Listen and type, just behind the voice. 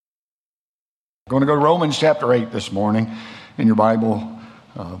Going to go to Romans chapter 8 this morning in your Bible,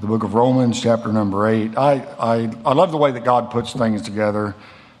 the book of Romans chapter number 8. I love the way that God puts things together.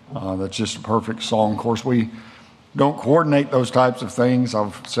 That's just a perfect song. Of course, we don't coordinate those types of things.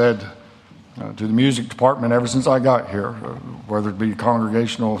 I've said to the music department ever since I got here, whether it be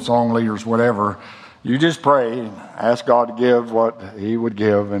congregational song leaders, whatever, you just pray and ask God to give what He would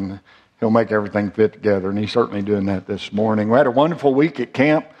give, and He'll make everything fit together. And He's certainly doing that this morning. We had a wonderful week at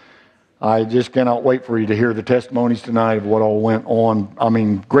camp. I just cannot wait for you to hear the testimonies tonight of what all went on. I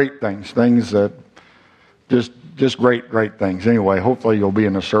mean, great things that just great things. Anyway, hopefully you'll be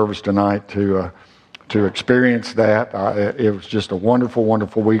in the service tonight to experience that. It was just a wonderful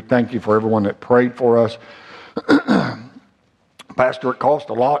week. Thank you for everyone that prayed for us. Pastor, it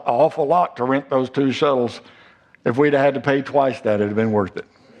cost an awful lot to rent those 2 shuttles. If we'd have had to pay twice that, it'd have been worth it.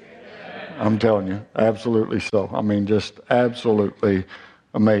 I'm telling you, absolutely so. I mean, just absolutely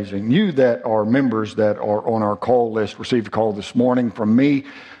amazing. You that are members that are on our call list received a call this morning from me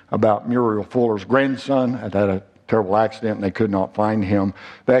about Muriel Fuller's grandson had had a terrible accident and they could not find him.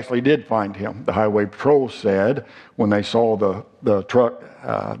 They actually did find him. The highway patrol said when they saw the truck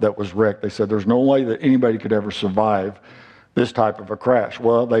that was wrecked, they said there's no way that anybody could ever survive this type of a crash.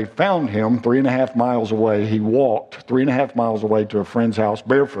 Well, they found him 3.5 miles away. He walked 3.5 miles away to a friend's house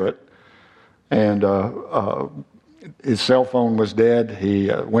barefoot, and his cell phone was dead.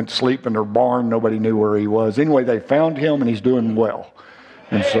 He went to sleep in their barn. Nobody knew where he was. Anyway, they found him, and he's doing well.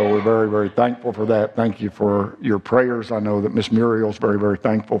 And so we're very thankful for that. Thank you for your prayers. I know that Miss Muriel's very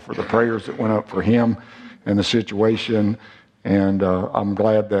thankful for the prayers that went up for him and the situation. And I'm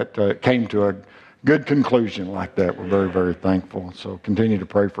glad that it came to a good conclusion like that. We're very thankful. So continue to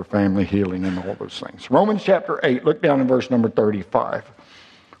pray for family healing and all those things. Romans chapter 8, look down in verse number 35.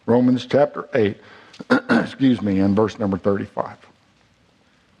 Romans chapter 8. Excuse me, in verse number 35.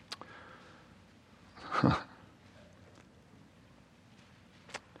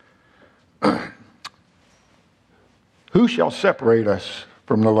 Who shall separate us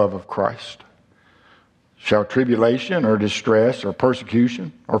from the love of Christ? Shall tribulation or distress or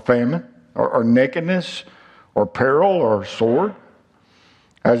persecution or famine or nakedness or peril or sword?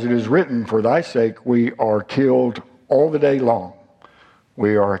 As it is written, for thy sake we are killed all the day long.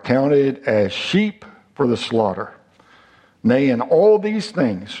 We are accounted as sheep for the slaughter. Nay, in all these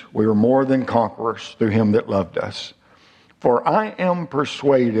things we are more than conquerors through him that loved us. For I am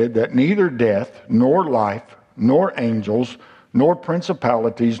persuaded that neither death, nor life, nor angels, nor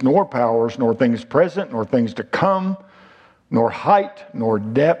principalities, nor powers, nor things present, nor things to come, nor height, nor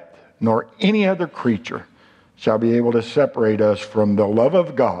depth, nor any other creature shall be able to separate us from the love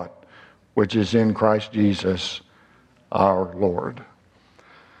of God, which is in Christ Jesus our Lord.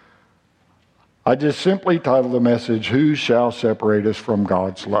 I just simply titled the message, Who Shall Separate Us from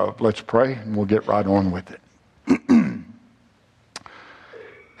God's Love? Let's pray and we'll get right on with it.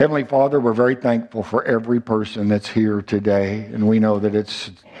 Heavenly Father, we're very thankful for every person that's here today. And we know that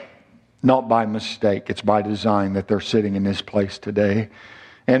it's not by mistake, it's by design that they're sitting in this place today.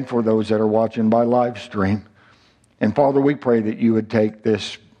 And for those that are watching by live stream. And Father, we pray that you would take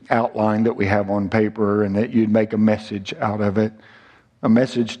this outline that we have on paper and that you'd make a message out of it. A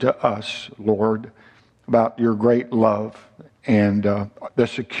message to us, Lord, about your great love and the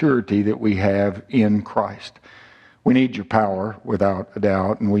security that we have in Christ. We need your power, without a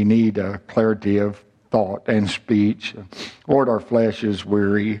doubt, and we need a clarity of thought and speech. Lord, our flesh is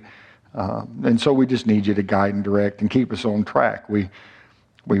weary, and so we just need you to guide and direct and keep us on track. We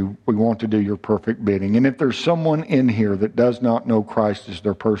want to do your perfect bidding. And if there's someone in here that does not know Christ as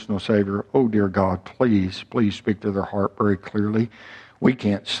their personal Savior, oh dear God, please speak to their heart very clearly. We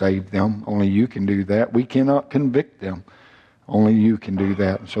can't save them. Only you can do that. We cannot convict them. Only you can do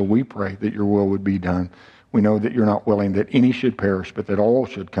that. And so we pray that your will would be done. We know that you're not willing that any should perish, but that all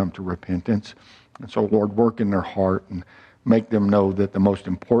should come to repentance. And so, Lord, work in their heart and make them know that the most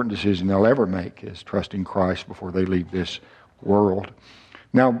important decision they'll ever make is trusting Christ before they leave this world.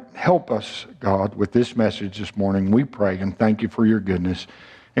 Now, help us, God, with this message this morning. We pray and thank you for your goodness.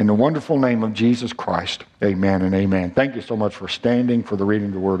 In the wonderful name of Jesus Christ, amen and amen. Thank you so much for standing for the reading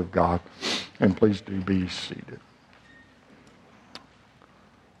of the Word of God. And please do be seated.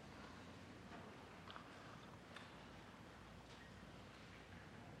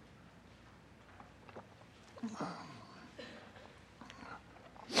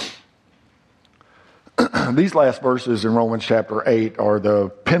 These last verses in Romans chapter 8 are the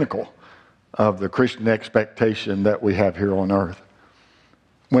pinnacle of the Christian expectation that we have here on earth.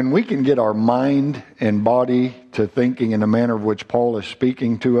 When we can get our mind and body to thinking in the manner of which Paul is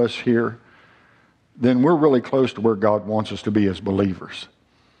speaking to us here, then we're really close to where God wants us to be as believers.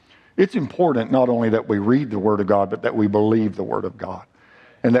 It's important not only that we read the Word of God, but that we believe the Word of God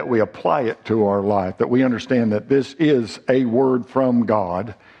and that we apply it to our life, that we understand that this is a word from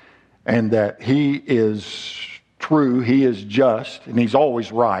God and that He is true, He is just, and He's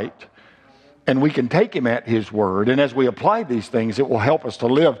always right. And we can take Him at His word. And as we apply these things, it will help us to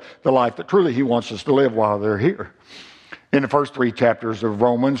live the life that truly He wants us to live while they're here. In the first 3 chapters of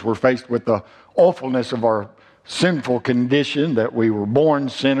Romans, we're faced with the awfulness of our sinful condition, that we were born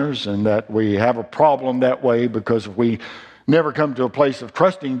sinners and that we have a problem that way because if we never come to a place of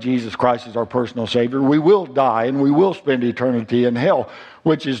trusting Jesus Christ as our personal Savior, we will die and we will spend eternity in hell,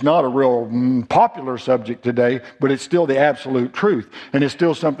 which is not a real popular subject today, but it's still the absolute truth. And it's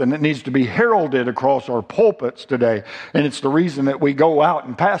still something that needs to be heralded across our pulpits today. And it's the reason that we go out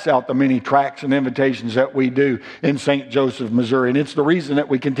and pass out the many tracts and invitations that we do in St. Joseph, Missouri. And it's the reason that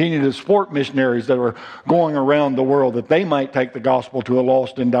we continue to support missionaries that are going around the world, that they might take the gospel to a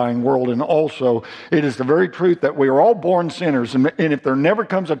lost and dying world. And also, it is the very truth that we are all born sinners. And if there never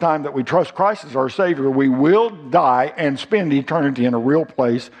comes a time that we trust Christ as our Savior, we will die and spend eternity in a real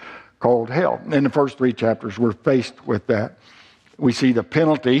place called hell. In the first 3 chapters, we're faced with that. We see the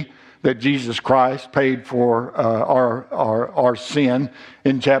penalty that Jesus Christ paid for our sin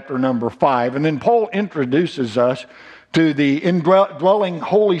in chapter number 5. And then Paul introduces us to the indwelling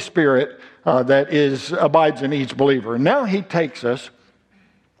Holy Spirit that abides in each believer. And now he takes us,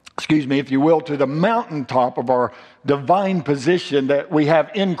 if you will, to the mountaintop of our divine position that we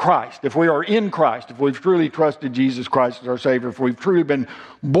have in Christ. If we are in Christ, if we've truly trusted Jesus Christ as our Savior, if we've truly been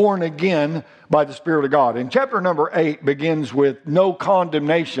born again by the Spirit of God. And chapter number 8 begins with no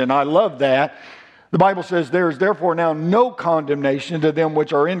condemnation. I love that. The Bible says, there is therefore now no condemnation to them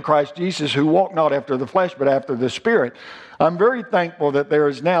which are in Christ Jesus, who walk not after the flesh, but after the Spirit. I'm very thankful that there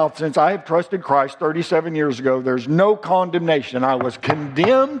is now, since I have trusted Christ 37 years ago, there's no condemnation. I was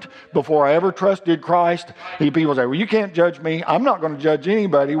condemned before I ever trusted Christ. People say, well, you can't judge me. I'm not going to judge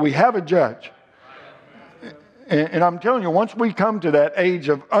anybody. We have a judge. And I'm telling you, once we come to that age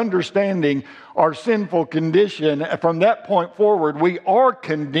of understanding our sinful condition, from that point forward, we are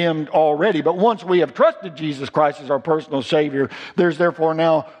condemned already. But once we have trusted Jesus Christ as our personal Savior, there's therefore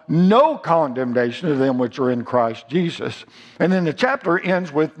now no condemnation to them which are in Christ Jesus. And then the chapter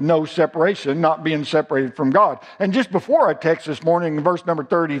ends with no separation, not being separated from God. And just before our text this morning, in verse number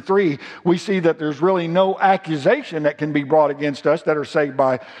 33, we see that there's really no accusation that can be brought against us that are saved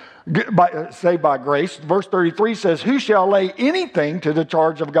by grace. Verse 33 says, who shall lay anything to the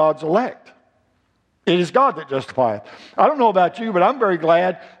charge of God's elect? It is God that justifieth. I don't know about you, but I'm very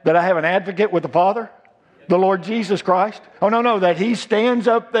glad that I have an advocate with the Father, the Lord Jesus Christ. Oh, no, that He stands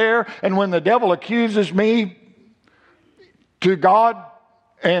up there, and when the devil accuses me to God,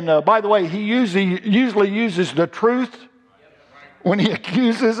 and by the way, he usually uses the truth when he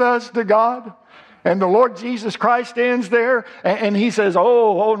accuses us to God. And the Lord Jesus Christ stands there and He says,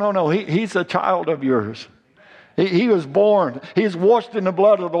 no, he's a child of yours. He was born. He's washed in the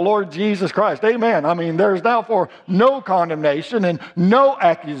blood of the Lord Jesus Christ. Amen. I mean, there's therefore no condemnation and no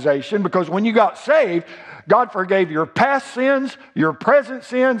accusation, because when you got saved, God forgave your past sins, your present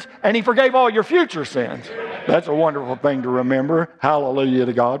sins, and He forgave all your future sins. That's a wonderful thing to remember. Hallelujah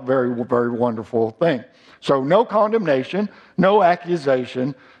to God. Very, very wonderful thing. So no condemnation, no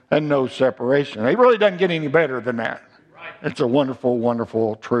accusation, and no separation. It really doesn't get any better than that. It's a wonderful,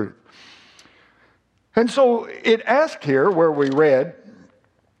 wonderful truth. And so it asks here where we read,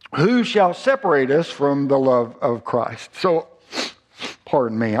 who shall separate us from the love of Christ? So,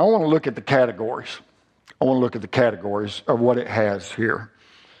 pardon me, I want to look at the categories. I want to look at the categories of what it has here.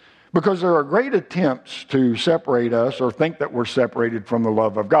 Because there are great attempts to separate us or think that we're separated from the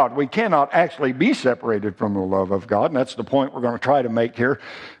love of God. We cannot actually be separated from the love of God, and that's the point we're going to try to make here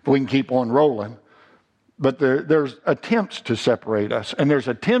if we can keep on rolling. But there's attempts to separate us, and there's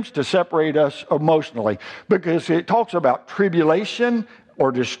attempts to separate us emotionally, because it talks about tribulation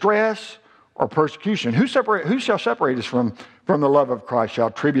or distress or persecution. Who shall separate us from the love of Christ?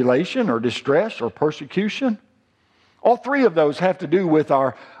 Shall tribulation or distress or persecution? All three of those have to do with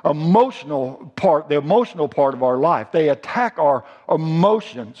our emotional part, the emotional part of our life. They attack our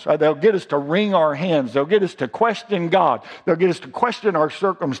emotions. They'll get us to wring our hands. They'll get us to question God. They'll get us to question our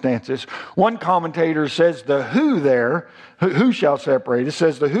circumstances. One commentator says the who there, who shall separate us,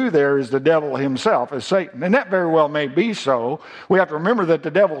 says the who there is the devil himself, is Satan. And that very well may be so. We have to remember that the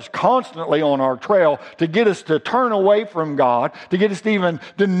devil's constantly on our trail to get us to turn away from God, to get us to even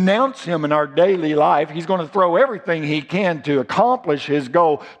denounce Him in our daily life. He's going to throw everything he can to accomplish his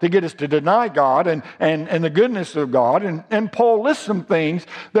goal, to get us to deny God and the goodness of God. And Paul lists some things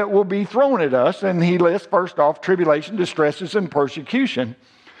that will be thrown at us. And he lists, first off, tribulation, distresses, and persecution.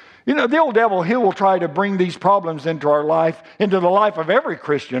 You know, the old devil, he will try to bring these problems into our life, into the life of every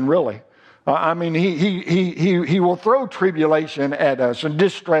Christian, really. I mean, he will throw tribulation at us and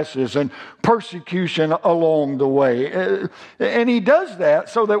distresses and persecution along the way. And he does that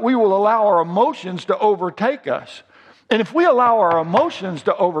so that we will allow our emotions to overtake us. And if we allow our emotions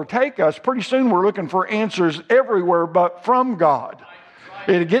to overtake us, pretty soon we're looking for answers everywhere but from God.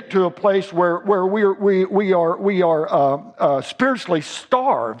 To get to a place where we are spiritually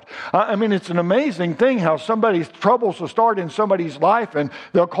starved. I mean, it's an amazing thing how somebody's troubles will start in somebody's life, and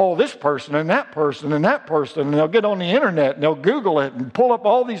they'll call this person and that person and that person, and they'll get on the internet and they'll Google it and pull up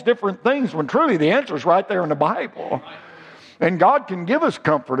all these different things when truly the answer is right there in the Bible. And God can give us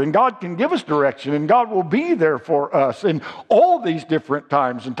comfort, and God can give us direction, and God will be there for us in all these different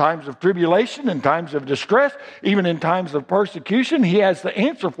times, in times of tribulation, in times of distress, even in times of persecution. He has the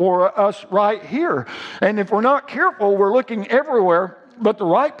answer for us right here. And if we're not careful, we're looking everywhere but the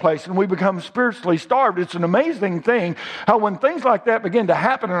right place, and we become spiritually starved. It's an amazing thing how when things like that begin to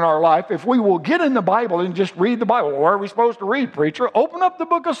happen in our life, if we will get in the Bible and just read the Bible. Where are we supposed to read, preacher? Open up the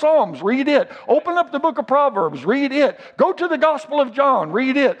book of Psalms, read it. Open up the book of Proverbs, read it. Go to the Gospel of John,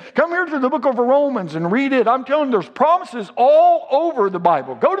 read it. Come here to the book of Romans and read it. I'm telling you, there's promises all over the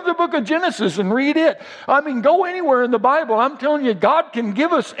Bible. Go to the book of Genesis and read it. I mean, go anywhere in the Bible. I'm telling you, God can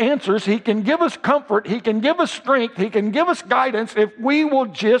give us answers. He can give us comfort. He can give us strength. He can give us guidance if we will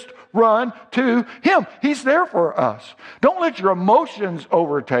just run to Him. He's there for us. Don't let your emotions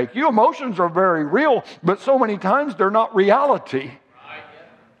overtake you. Emotions are very real, but so many times they're not reality.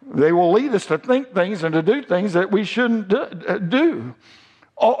 They will lead us to think things and to do things that we shouldn't do.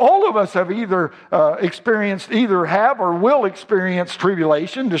 All of us have either have or will experience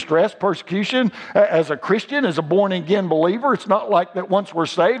tribulation, distress, persecution. As a Christian, as a born-again believer, it's not like that once we're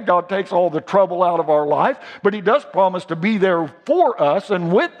saved, God takes all the trouble out of our life, but He does promise to be there for us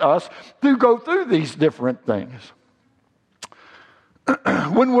and with us to go through these different things.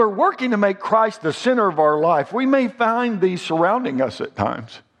 When we're working to make Christ the center of our life, we may find these surrounding us at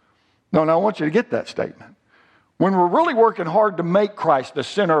times. No, I want you to get that statement. When we're really working hard to make Christ the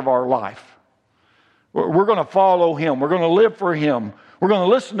center of our life, we're going to follow Him. We're going to live for Him. We're going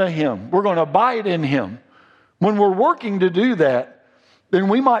to listen to Him. We're going to abide in Him. When we're working to do that, then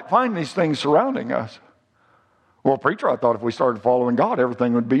we might find these things surrounding us. Well, preacher, I thought if we started following God,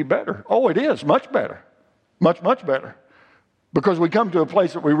 everything would be better. Oh, it is much better. Much, much better. Because we come to a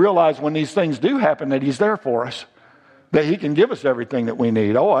place that we realize when these things do happen that He's there for us. That He can give us everything that we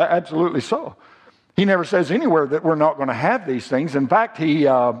need. Oh, absolutely so. He never says anywhere that we're not going to have these things. In fact, He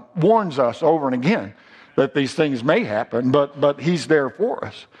warns us over and again that these things may happen, but He's there for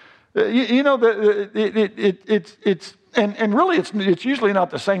us. You know, it's And really, it's usually not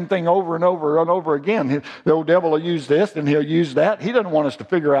the same thing over and over and over again. The old devil will use this and he'll use that. He doesn't want us to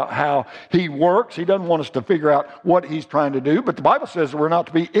figure out how he works. He doesn't want us to figure out what he's trying to do. But the Bible says that we're not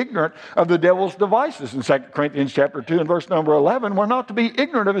to be ignorant of the devil's devices. In 2 Corinthians chapter 2 and verse number 11, we're not to be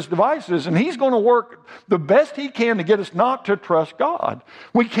ignorant of his devices. And he's going to work the best he can to get us not to trust God.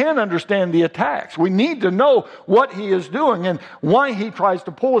 We can't understand the attacks. We need to know what he is doing and why he tries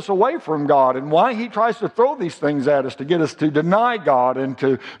to pull us away from God and why he tries to throw these things at us to get us to deny God and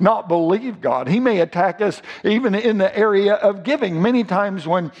to not believe God. He may attack us even in the area of giving. Many times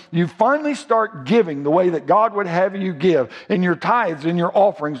when you finally start giving the way that God would have you give, in your tithes, in your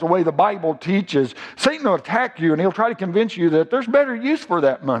offerings, the way the Bible teaches, Satan will attack you and he'll try to convince you that there's better use for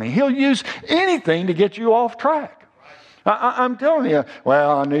that money. He'll use anything to get you off track. I'm telling you,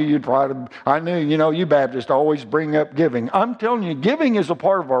 well, I knew you'd try to, you Baptists always bring up giving. I'm telling you, giving is a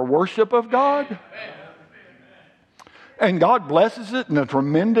part of our worship of God. And God blesses it in a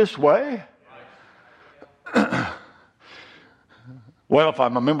tremendous way. Well, if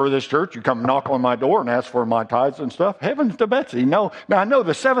I'm a member of this church, you come knock on my door and ask for my tithes and stuff. Heavens to Betsy. No. Now, I know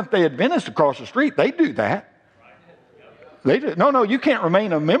the Seventh-day Adventists across the street, they do that. They do. No, you can't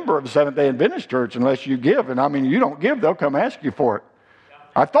remain a member of the Seventh-day Adventist church unless you give. And you don't give, they'll come ask you for it.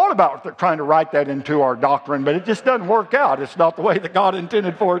 I thought about trying to write that into our doctrine, but it just doesn't work out. It's not the way that God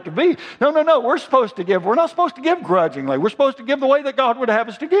intended for it to be. No. We're supposed to give. We're not supposed to give grudgingly. We're supposed to give the way that God would have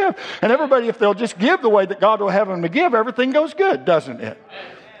us to give. And everybody, if they'll just give the way that God will have them to give, everything goes good, doesn't it?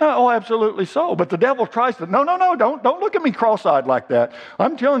 Oh, absolutely so. But the devil tries to, no, don't look at me cross-eyed like that.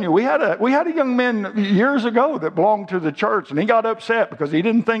 I'm telling you, we had a young man years ago that belonged to the church, and he got upset because he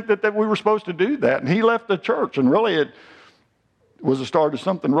didn't think that we were supposed to do that. And he left the church, and really was the start of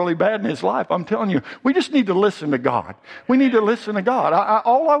something really bad in his life. I'm telling you, we just need to listen to God. We need to listen to God.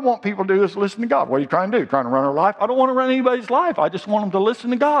 All I want people to do is listen to God. What are you trying to do? Trying to run our life? I don't want to run anybody's life. I just want them to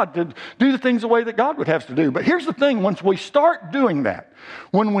listen to God, to do the things the way that God would have us to do. But here's the thing. Once we start doing that,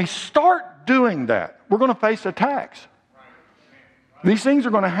 we're going to face attacks. These things are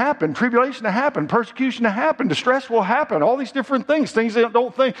going to happen. Tribulation to happen. Persecution to happen. Distress will happen. All these different things. Things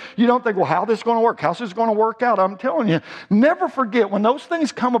that you don't think, well, how this is going to work? How's this going to work out? I'm telling you, never forget when those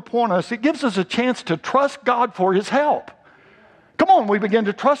things come upon us, it gives us a chance to trust God for His help. Come on, we begin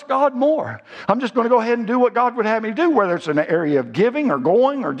to trust God more. I'm just going to go ahead and do what God would have me do, whether it's in an area of giving or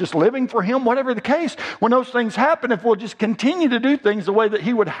going or just living for Him, whatever the case. When those things happen, if we'll just continue to do things the way that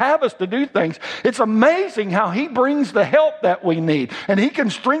He would have us to do things, it's amazing how He brings the help that we need. And He can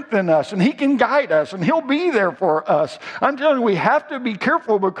strengthen us and He can guide us and He'll be there for us. I'm telling you, we have to be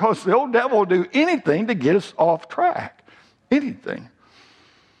careful because the old devil will do anything to get us off track. Anything.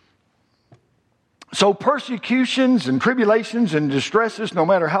 So persecutions and tribulations and distresses, no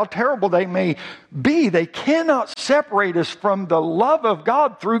matter how terrible they may be, they cannot separate us from the love of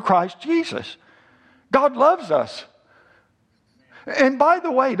God through Christ Jesus. God loves us. And by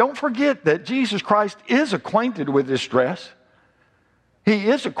the way, don't forget that Jesus Christ is acquainted with distress. He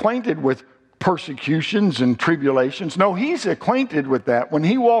is acquainted with persecutions and tribulations. No, He's acquainted with that. When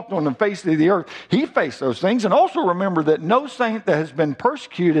He walked on the face of the earth, He faced those things. And also remember that no saint that has been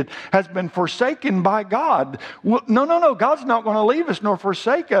persecuted has been forsaken by God. No. God's not going to leave us nor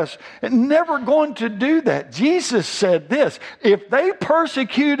forsake us. And never going to do that. Jesus said this, if they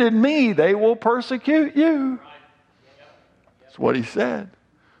persecuted me, they will persecute you. That's what He said.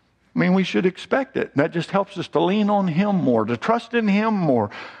 I mean, we should expect it. And that just helps us to lean on Him more, to trust in Him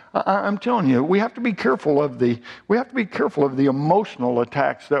more. I'm telling you, we have to be careful of the emotional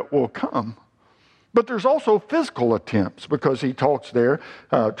attacks that will come. But there's also physical attempts because He talks there,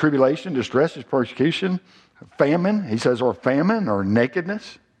 tribulation, distress, persecution, famine, He says, or famine or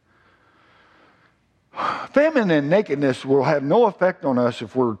nakedness. Famine and nakedness will have no effect on us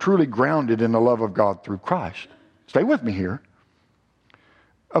if we're truly grounded in the love of God through Christ. Stay with me here.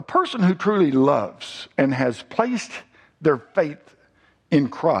 A person who truly loves and has placed their faith in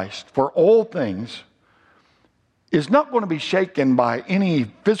Christ for all things is not going to be shaken by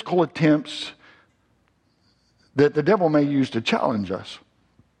any physical attempts that the devil may use to challenge us.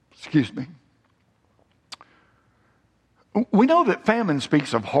 Excuse me. We know that famine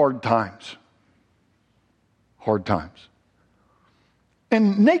speaks of hard times. Hard times.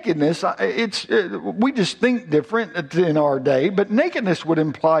 And nakedness, we just think different in our day, but nakedness would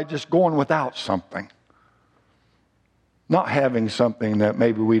imply just going without something. Not having something that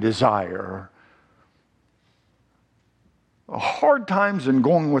maybe we desire. Hard times and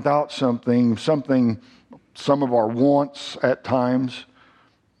going without something, some of our wants at times,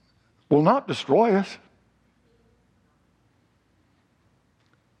 will not destroy us.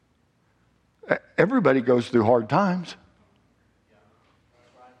 Everybody goes through hard times.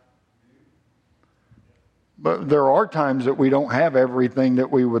 But there are times that we don't have everything that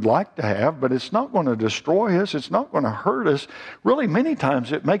we would like to have, but it's not going to destroy us. It's not going to hurt us. Really, many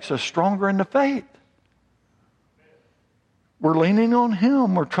times it makes us stronger in the faith. We're leaning on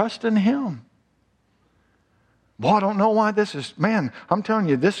Him. We're trusting Him. Boy, I don't know why this is, man, I'm telling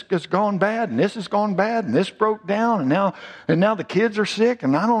you, this has gone bad, and this has gone bad, and this broke down, and now the kids are sick,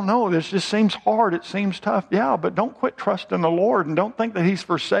 and I don't know, this just seems hard, it seems tough. Yeah, but don't quit trusting the Lord, and don't think that He's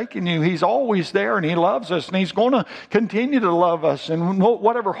forsaken you. He's always there, and He loves us, and He's going to continue to love us, and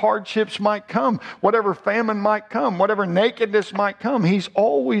whatever hardships might come, whatever famine might come, whatever nakedness might come, He's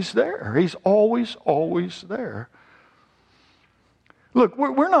always there. He's always there. Look,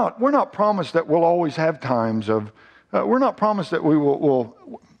 we're not promised that we'll always have times of, we're not promised that we will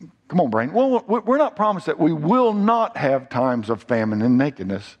come on, brain. We're not promised that we will not have times of famine and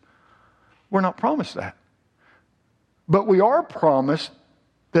nakedness. We're not promised that. But we are promised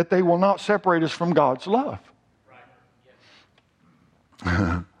that they will not separate us from God's love.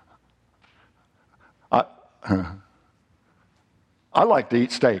 I like to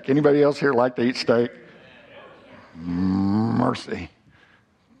eat steak. Anybody else here like to eat steak? Mercy.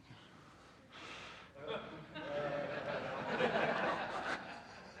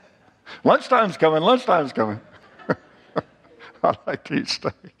 Lunchtime's coming. I like to eat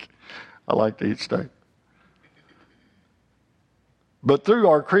steak. But through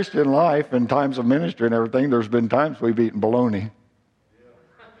our Christian life and times of ministry and everything, there's been times we've eaten bologna.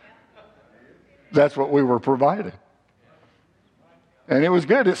 That's what we were provided. And it was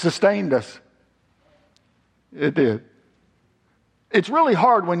good. It sustained us. It did. It's really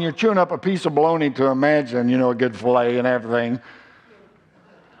hard when you're chewing up a piece of bologna to imagine, a good filet and everything.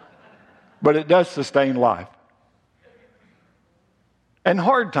 but it does sustain life. And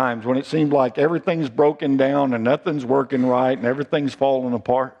hard times when it seems like everything's broken down and nothing's working right and everything's falling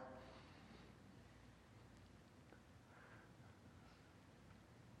apart.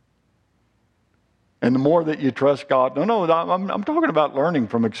 And the more that you trust God, I'm talking about learning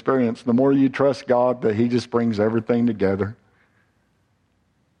from experience. The more you trust God, that He just brings everything together.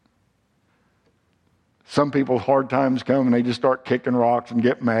 Some people, hard times come and they just start kicking rocks and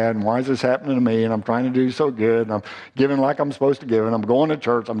get mad. And why is this happening to me? And I'm trying to do so good. And I'm giving like I'm supposed to give. And I'm going to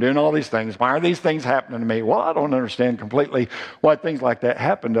church. I'm doing all these things. Why are these things happening to me? Well, I don't understand completely why things like that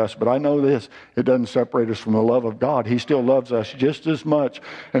happen to us. But I know this. It doesn't separate us from the love of God. He still loves us just as much.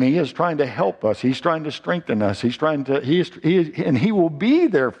 And He is trying to help us. He's trying to strengthen us. And He will be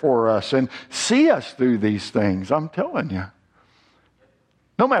there for us and see us through these things. I'm telling you.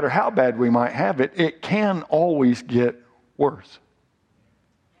 No matter how bad we might have it, it can always get worse.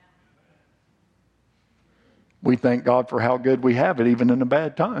 We thank God for how good we have it, even in the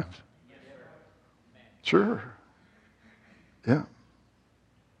bad times. Sure. Yeah.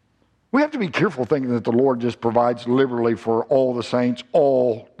 We have to be careful thinking that the Lord just provides liberally for all the saints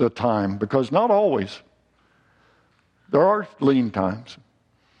all the time, because not always. There are lean times.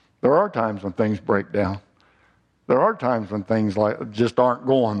 There are times when things break down. There are times when things just aren't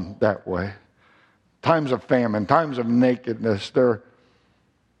going that way. Times of famine, times of nakedness. There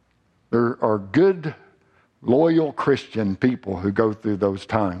are good, loyal Christian people who go through those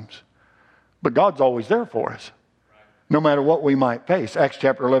times. But God's always there for us, no matter what we might face. Acts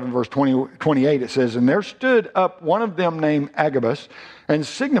chapter 11, verse 28, it says, "And there stood up one of them named Agabus, and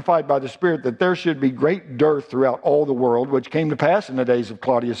signified by the Spirit that there should be great dearth throughout all the world, which came to pass in the days of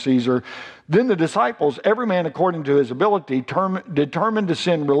Claudius Caesar. Then the disciples, every man according to his ability, determined to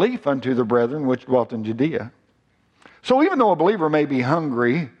send relief unto the brethren which dwelt in Judea." So even though a believer may be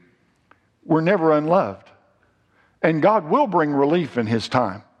hungry, we're never unloved. And God will bring relief in His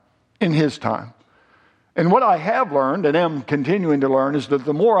time. In His time. And what I have learned, and am continuing to learn, is that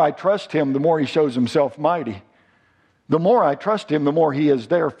the more I trust Him, the more He shows Himself mighty. The more I trust Him, the more He is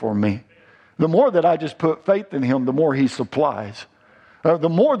there for me. The more that I just put faith in Him, the more He supplies. The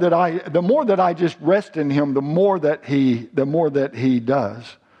more that I just rest in Him, the more that He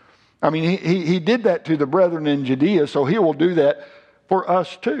does. I mean, He did that to the brethren in Judea, so He will do that for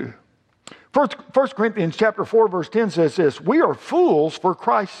us too. 1 Corinthians chapter 4, verse 10 says this: "We are fools for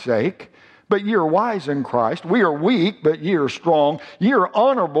Christ's sake, but ye are wise in Christ. We are weak, but ye are strong. Ye are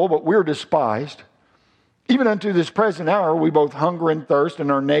honorable, but we are despised. Even unto this present hour we both hunger and thirst,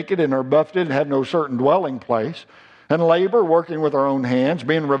 and are naked, and are buffeted, and have no certain dwelling place. And labor, working with our own hands.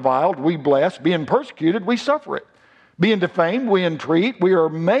 Being reviled, we bless. Being persecuted, we suffer it. Being defamed, we entreat. We are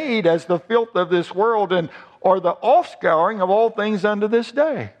made as the filth of this world, and are the offscouring of all things unto this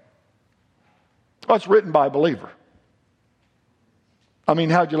day." That's written by a believer. I mean,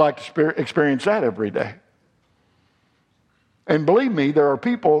 how'd you like to experience that every day? And believe me, there are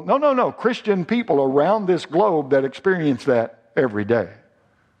people, Christian people around this globe that experience that every day.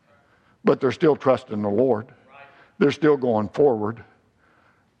 But they're still trusting the Lord. They're still going forward.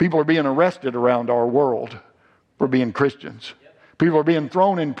 People are being arrested around our world for being Christians. People are being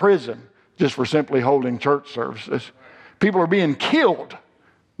thrown in prison just for simply holding church services. People are being killed.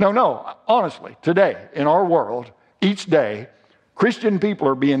 Honestly, today in our world, each day, Christian people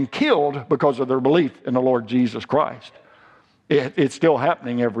are being killed because of their belief in the Lord Jesus Christ. It's still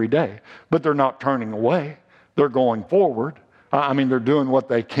happening every day, but they're not turning away. They're going forward. They're doing what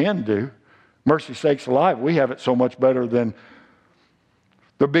they can do. Mercy sakes alive, we have it so much better than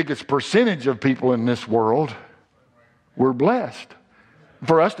the biggest percentage of people in this world. We're blessed.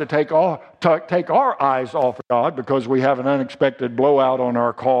 For us to take our eyes off of God because we have an unexpected blowout on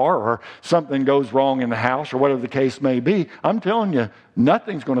our car, or something goes wrong in the house, or whatever the case may be, I'm telling you,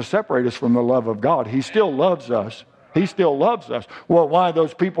 nothing's going to separate us from the love of God. He still loves us. He still loves us. Well, why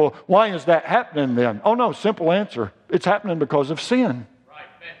is that happening then? Oh no, simple answer. It's happening because of sin.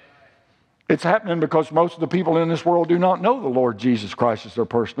 It's happening because most of the people in this world do not know the Lord Jesus Christ as their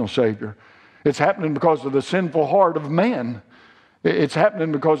personal Savior. It's happening because of the sinful heart of man. It's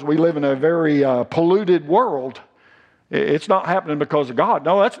happening because we live in a very polluted world. It's not happening because of God.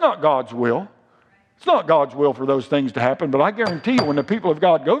 No, that's not God's will. It's not God's will for those things to happen. But I guarantee you, when the people of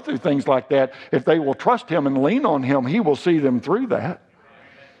God go through things like that, if they will trust Him and lean on Him, He will see them through that,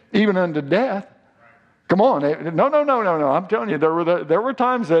 even unto death. Come on. No. I'm telling you, there were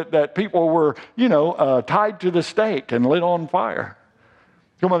times that people were, tied to the stake and lit on fire.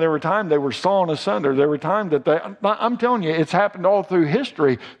 Come on, there were times they were sawn asunder. There were times that I'm telling you, it's happened all through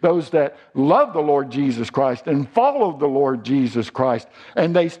history. Those that loved the Lord Jesus Christ and followed the Lord Jesus Christ,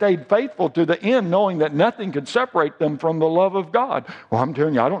 and they stayed faithful to the end, knowing that nothing could separate them from the love of God. Well, I'm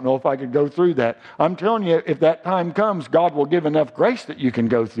telling you, I don't know if I could go through that. I'm telling you, if that time comes, God will give enough grace that you can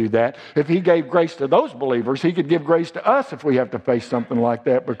go through that. If He gave grace to those believers, He could give grace to us if we have to face something like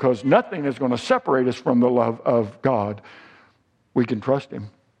that, because nothing is going to separate us from the love of God. We can trust Him.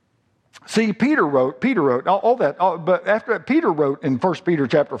 See, Peter wrote all that, but after that, Peter wrote in 1 Peter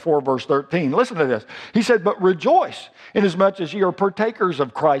chapter 4, verse 13, listen to this. He said, but rejoice inasmuch as ye are partakers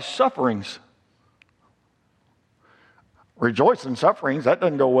of Christ's sufferings. Rejoice in sufferings, that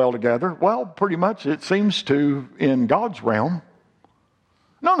doesn't go well together. Well, pretty much it seems to in God's realm.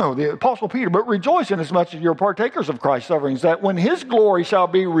 No, the Apostle Peter, but rejoice inasmuch as ye are partakers of Christ's sufferings, that when His glory shall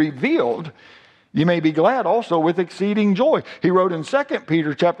be revealed, you may be glad also with exceeding joy. He wrote in 2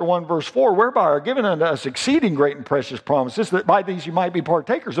 Peter chapter 1, verse 4, whereby are given unto us exceeding great and precious promises, that by these you might be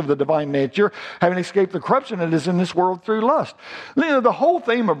partakers of the divine nature, having escaped the corruption that is in this world through lust. You know, the whole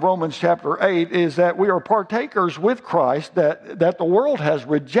theme of Romans chapter 8 is that we are partakers with Christ that the world has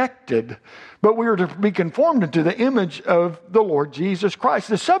rejected, but we are to be conformed into the image of the Lord Jesus Christ.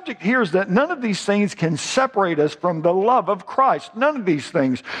 The subject here is that none of these things can separate us from the love of Christ. None of these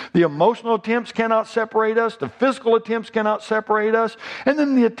things. The emotional attempts cannot separate us. The physical attempts cannot separate us. And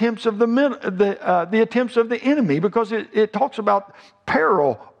then the attempts of the attempts of the enemy, because it talks about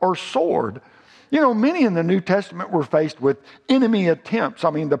peril or sword. You know, many in the New Testament were faced with enemy attempts. I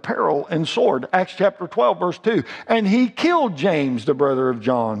mean, the peril and sword. Acts chapter 12, verse 2. And he killed James, the brother of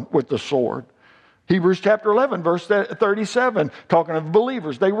John, with the sword. Hebrews chapter 11, verse 37, talking of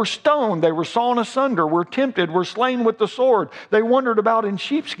believers. They were stoned, they were sawn asunder, were tempted, were slain with the sword. They wandered about in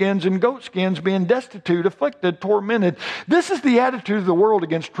sheepskins and goatskins, being destitute, afflicted, tormented. This is the attitude of the world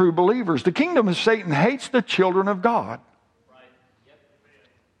against true believers. The kingdom of Satan hates the children of God.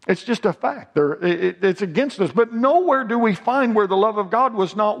 It's just a fact. It's against us. But nowhere do we find where the love of God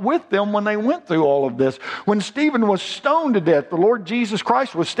was not with them when they went through all of this. When Stephen was stoned to death, the Lord Jesus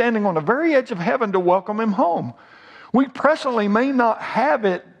Christ was standing on the very edge of heaven to welcome him home. We presently may not have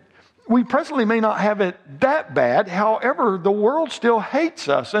it that bad. However, the world still hates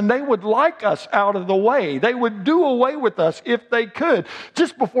us, and they would like us out of the way. They would do away with us if they could.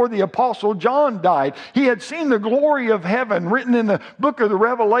 Just before the Apostle John died, he had seen the glory of heaven written in the book of the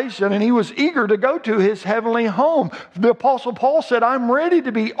Revelation, and he was eager to go to his heavenly home. The Apostle Paul said, I'm ready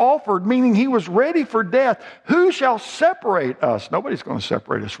to be offered, meaning he was ready for death. Who shall separate us? Nobody's going to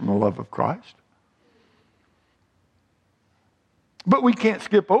separate us from the love of Christ. But we can't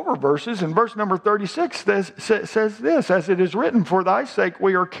skip over verses. And verse number 36 says this, as it is written, for thy sake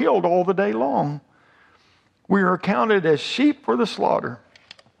we are killed all the day long. We are accounted as sheep for the slaughter.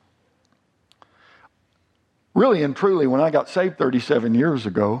 Really and truly, when I got saved 37 years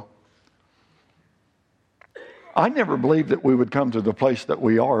ago, I never believed that we would come to the place that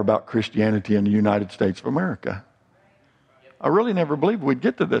we are about Christianity in the United States of America. I really never believed we'd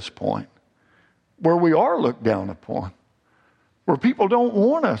get to this point where we are looked down upon. Where people don't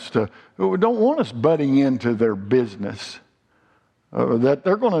want us butting into their business, that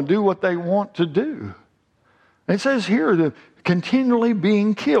they're going to do what they want to do. It says here that continually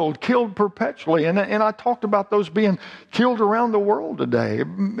being killed perpetually, and I talked about those being killed around the world today,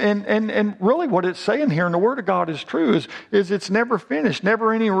 and really what it's saying here, and the Word of God is true, is it's never finished,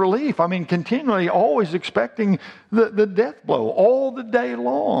 never any relief. I mean, continually always expecting the death blow all the day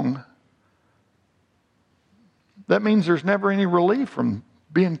long. That means there's never any relief from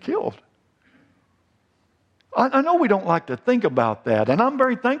being killed. I know we don't like to think about that, and I'm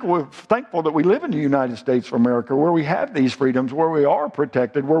very thankful that we live in the United States of America, where we have these freedoms, where we are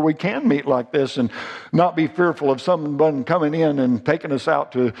protected, where we can meet like this and not be fearful of someone coming in and taking us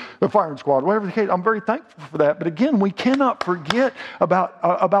out to the firing squad, whatever the case. I'm very thankful for that. But again, we cannot forget about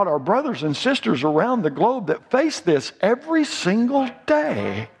our brothers and sisters around the globe that face this every single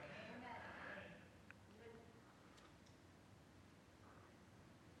day.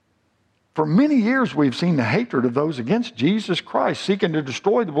 For many years, we've seen the hatred of those against Jesus Christ, seeking to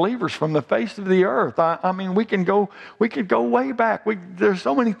destroy the believers from the face of the earth. I mean, we could go way back. There's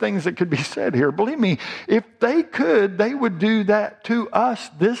so many things that could be said here. Believe me, if they could, they would do that to us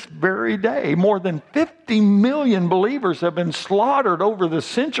this very day. More than 50 million believers have been slaughtered over the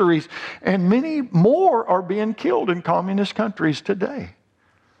centuries, and many more are being killed in communist countries today.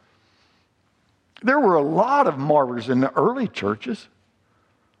 There were a lot of martyrs in the early churches.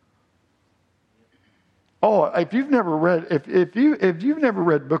 Oh, if you've never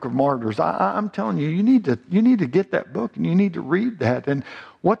read Book of Martyrs, I'm telling you, you need to get that book and you need to read that. And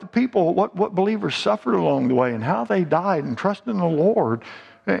what the people, what believers suffered along the way and how they died and trusted in the Lord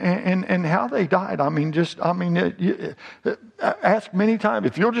and how they died. Ask many times,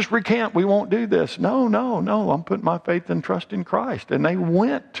 if you'll just recant, we won't do this. No, I'm putting my faith and trust in Christ. And they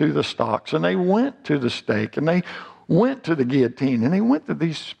went to the stocks and they went to the stake and they went to the guillotine and they went to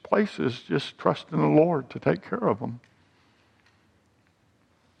these places just trusting the Lord to take care of them.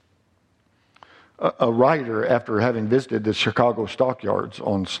 A writer, after having visited the Chicago stockyards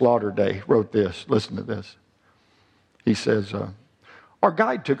on Slaughter Day, wrote this. Listen to this. He says, our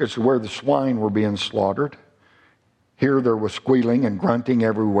guide took us to where the swine were being slaughtered. Here there was squealing and grunting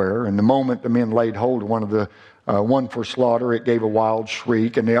everywhere, and the moment the men laid hold of one for slaughter, it gave a wild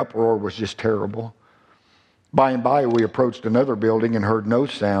shriek, and the uproar was just terrible. By and by, we approached another building and heard no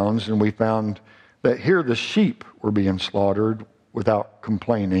sounds, and we found that here the sheep were being slaughtered without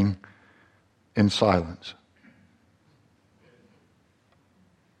complaining, in silence.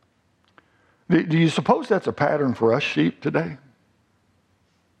 Do you suppose that's a pattern for us sheep today?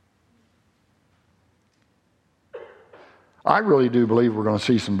 I really do believe we're going to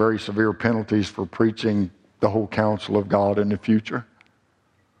see some very severe penalties for preaching the whole counsel of God in the future.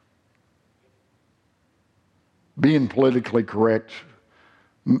 Being politically correct,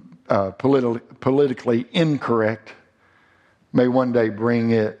 politically incorrect may one day bring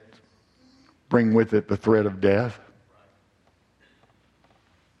with it the threat of death.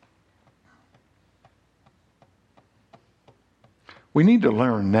 We need to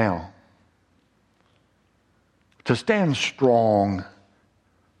learn now to stand strong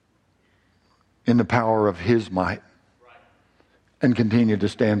in the power of His might and continue to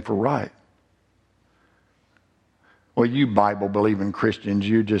stand for right. Well, you Bible-believing Christians,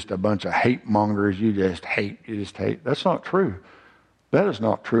 you just a bunch of hate mongers. You just hate. That's not true. That is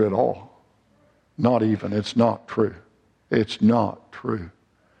not true at all. Not even. It's not true. It's not true.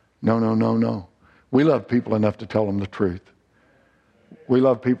 No. We love people enough to tell them the truth. We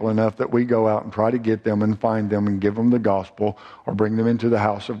love people enough that we go out and try to get them and find them and give them the gospel or bring them into the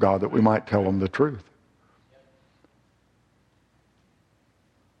house of God that we might tell them the truth.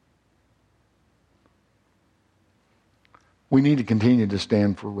 We need to continue to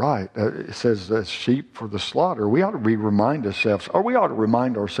stand for right. It says that sheep for the slaughter. We ought to remind ourselves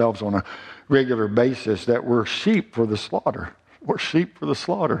on a regular basis that we're sheep for the slaughter. We're sheep for the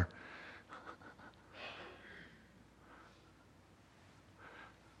slaughter.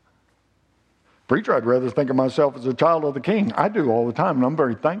 Preacher, I'd rather think of myself as a child of the King. I do all the time, and I'm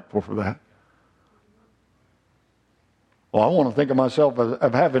very thankful for that. Well, I want to think of myself as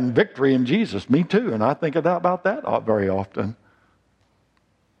of having victory in Jesus. Me too, and I think about that very often.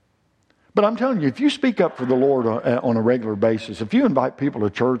 But I'm telling you, if you speak up for the Lord on a regular basis, if you invite people to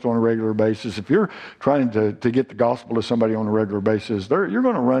church on a regular basis, if you're trying to get the gospel to somebody on a regular basis, you're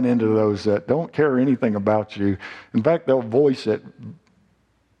going to run into those that don't care anything about you. In fact, they'll voice it,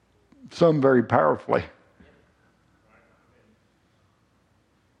 some very powerfully.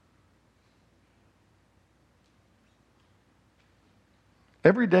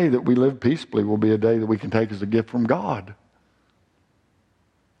 Every day that we live peaceably will be a day that we can take as a gift from God.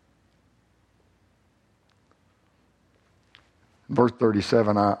 Verse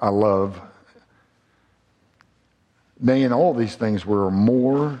 37, I love. Nay, in all these things we are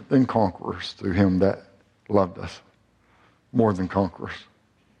more than conquerors through Him that loved us. More than conquerors.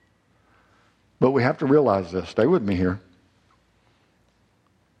 But we have to realize this. Stay with me here.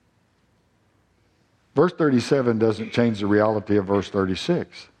 Verse 37 doesn't change the reality of verse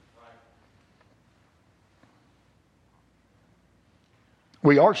 36.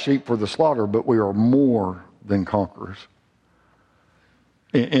 We are sheep for the slaughter, but we are more than conquerors.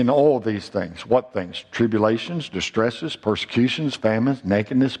 In all these things. What things? Tribulations, distresses, persecutions, famines,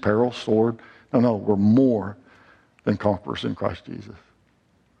 nakedness, peril, sword. No, we're more than conquerors in Christ Jesus.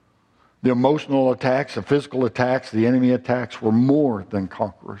 The emotional attacks, the physical attacks, the enemy attacks were more than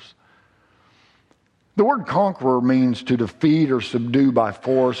conquerors. The word conqueror means to defeat or subdue by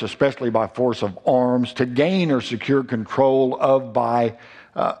force, especially by force of arms, to gain or secure control of by,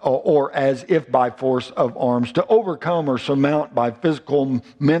 or as if by force of arms, to overcome or surmount by physical,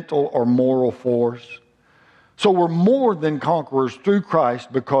 mental, or moral force. So we're more than conquerors through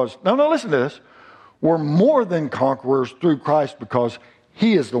Christ because, listen to this. We're more than conquerors through Christ because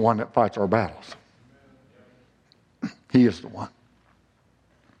He is the one that fights our battles. He is the one.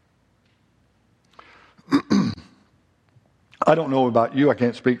 I don't know about you. I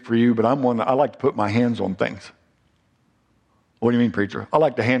can't speak for you, but I'm one that I like to put my hands on things. What do you mean, preacher? I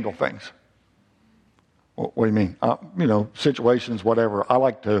like to handle things. What do you mean? Situations, whatever. I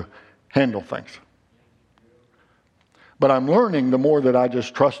like to handle things. But I'm learning the more that I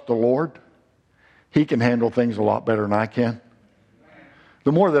just trust the Lord, He can handle things a lot better than I can.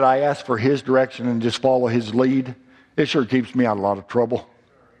 The more that I ask for His direction and just follow His lead, it sure keeps me out of a lot of trouble.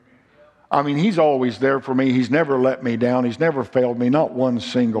 I mean, He's always there for me. He's never let me down. He's never failed me, not one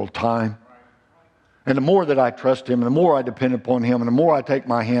single time. And the more that I trust Him, and the more I depend upon Him, and the more I take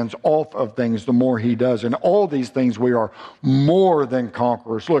my hands off of things, the more He does. And all these things, we are more than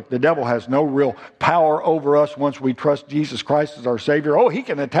conquerors. Look, the devil has no real power over us once we trust Jesus Christ as our Savior. Oh, he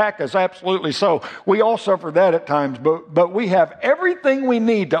can attack us, absolutely so. We all suffer that at times, but we have everything we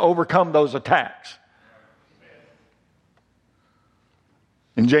need to overcome those attacks.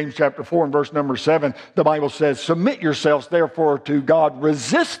 In James chapter 4 and verse number 7, the Bible says, submit yourselves therefore to God,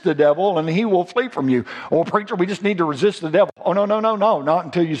 resist the devil, and he will flee from you. Oh, preacher, we just need to resist the devil. Oh, no, not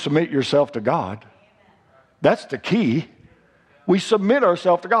until you submit yourself to God. That's the key. We submit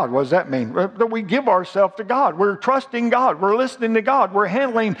ourselves to God. What does that mean? That we give ourselves to God. We're trusting God. We're listening to God. We're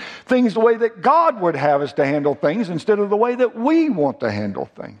handling things the way that God would have us to handle things instead of the way that we want to handle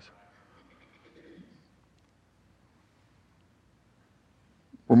things.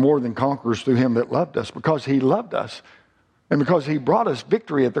 We're more than conquerors through Him that loved us. Because He loved us and because He brought us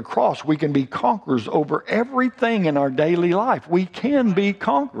victory at the cross, we can be conquerors over everything in our daily life. We can be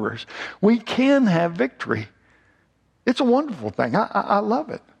conquerors. We can have victory. It's a wonderful thing. I love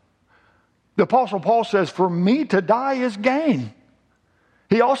it. The Apostle Paul says, for me to die is gain.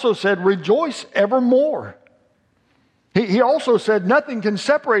 He also said, rejoice evermore. He also said, nothing can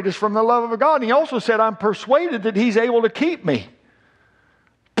separate us from the love of God. And he also said, I'm persuaded that He's able to keep me.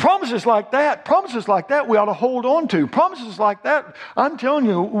 Promises like that, we ought to hold on to. Promises like that, I'm telling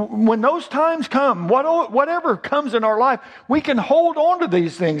you, when those times come, whatever comes in our life, we can hold on to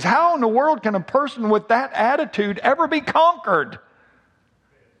these things. How in the world can a person with that attitude ever be conquered?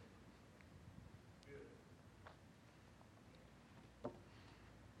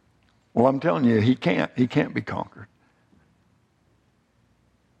 Well, I'm telling you, he can't be conquered.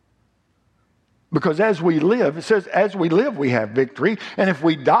 Because as we live, it says, as we live, we have victory. And if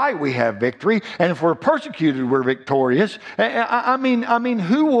we die, we have victory. And if we're persecuted, we're victorious. I mean,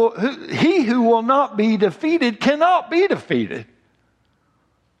 he who will not be defeated cannot be defeated.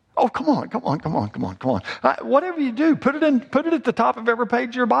 Oh, come on. Whatever you do, put it at the top of every page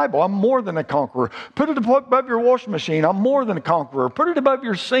of your Bible. I'm more than a conqueror. Put it above your washing machine. I'm more than a conqueror. Put it above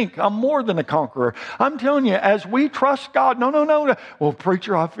your sink. I'm more than a conqueror. I'm telling you, as we trust God, no. Well,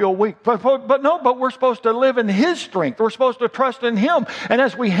 preacher, I feel weak. But we're supposed to live in His strength. We're supposed to trust in Him. And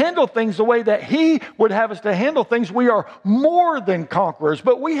as we handle things the way that He would have us to handle things, we are more than conquerors.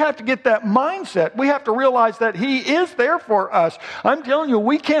 But we have to get that mindset. We have to realize that He is there for us. I'm telling you,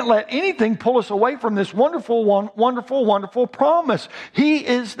 we can't let anything pull us away from this wonderful promise. He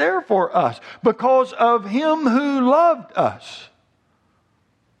is there for us because of Him who loved us.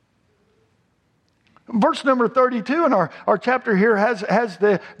 Verse number 32 in our chapter here has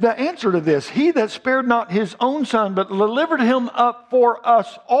the answer to this. He that spared not His own Son, but delivered Him up for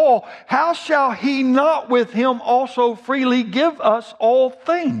us all, how shall He not with Him also freely give us all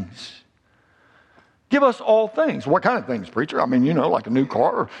things? Give us all things. What kind of things, preacher? I mean, like a new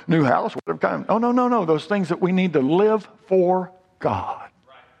car or new house, whatever kind. Oh, no. Those things that we need to live for God.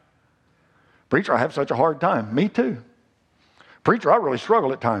 Right. Preacher, I have such a hard time. Me too. Preacher, I really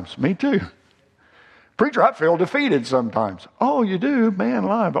struggle at times. Me too. Preacher, I feel defeated sometimes. Oh, you do? Man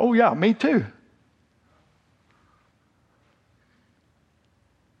alive. Oh, yeah, me too.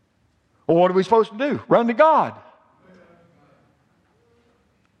 Well, what are we supposed to do? Run to God.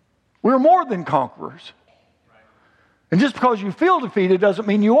 We're more than conquerors. And just because you feel defeated doesn't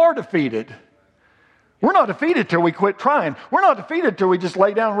mean you are defeated. We're not defeated till we quit trying. We're not defeated till we just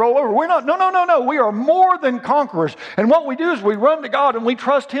lay down and roll over. We're not. No. We are more than conquerors. And what we do is we run to God and we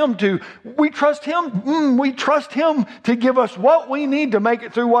trust Him to give us what we need to make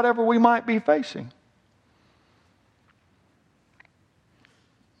it through whatever we might be facing.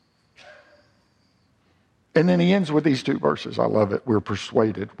 And then he ends with these two verses. I love it. We're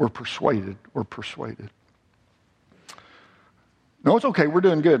persuaded. No, it's okay. We're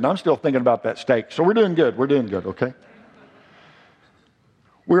doing good. And I'm still thinking about that steak. So we're doing good, okay?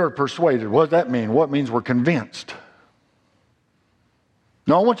 We are persuaded. What does that mean? What means we're convinced?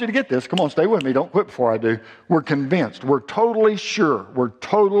 No, I want you to get this. Come on, stay with me. Don't quit before I do. We're convinced. We're totally sure.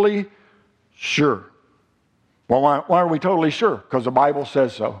 Well, why are we totally sure? Because the Bible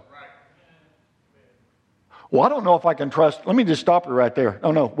says so. Well, I don't know if I can trust. Let me just stop you right there.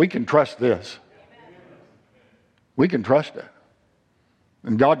 No, we can trust this. We can trust it.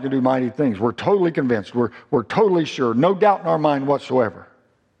 And God can do mighty things. We're totally convinced. We're totally sure. No doubt in our mind whatsoever.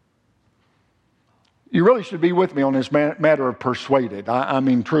 You really should be with me on this matter of persuaded. I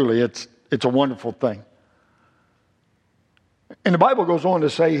mean, truly, it's a wonderful thing. And the Bible goes on to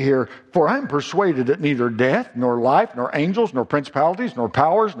say here, for I am persuaded that neither death, nor life, nor angels, nor principalities, nor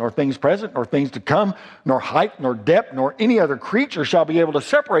powers, nor things present, nor things to come, nor height, nor depth, nor any other creature shall be able to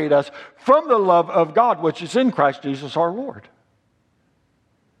separate us from the love of God, which is in Christ Jesus our Lord.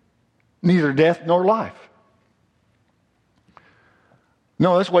 Neither death nor life.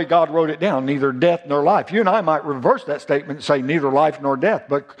 No, that's the way God wrote it down, neither death nor life. You and I might reverse that statement and say neither life nor death.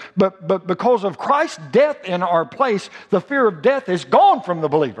 But because of Christ's death in our place, the fear of death is gone from the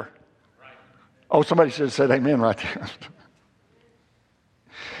believer. Oh, somebody should have said amen right there.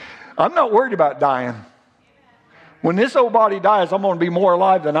 I'm not worried about dying. When this old body dies, I'm going to be more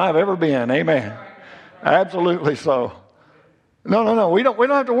alive than I've ever been. Amen. Absolutely so. No. We don't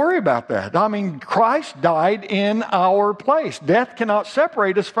have to worry about that. I mean, Christ died in our place. Death cannot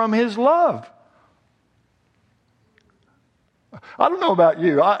separate us from His love. I don't know about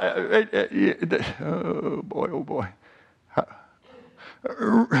you. Oh boy.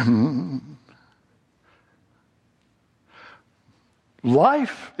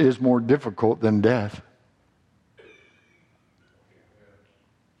 Life is more difficult than death.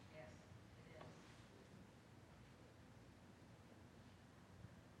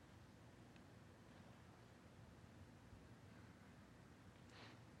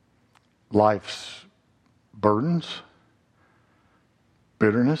 Life's burdens,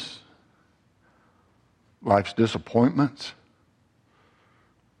 bitterness, life's disappointments,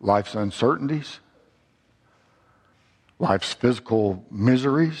 life's uncertainties, life's physical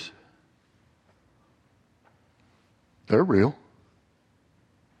miseries, they're real.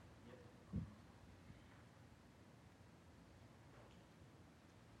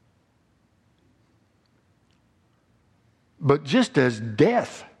 But just as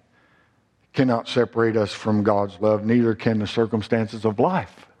death cannot separate us from God's love, neither can the circumstances of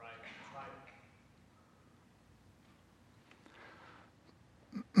life.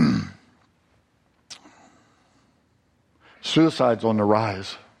 Suicide's on the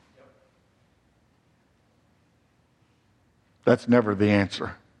rise. That's never the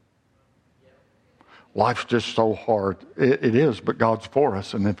answer. Life's just so hard. It is, but God's for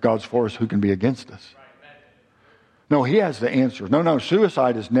us. And if God's for us, who can be against us? No, He has the answer. No,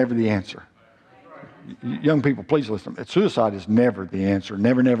 suicide is never the answer. Young people, please listen. Suicide is never the answer.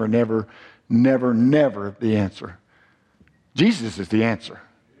 Never the answer. Jesus is the answer.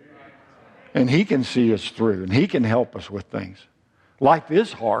 And He can see us through, and He can help us with things. Life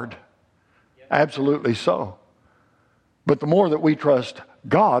is hard. Absolutely so. But the more that we trust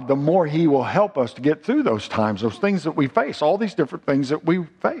God, the more He will help us to get through those times, those things that we face, all these different things that we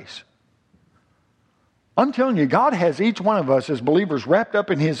face. I'm telling you, God has each one of us as believers wrapped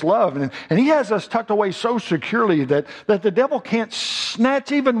up in His love. And He has us tucked away so securely that the devil can't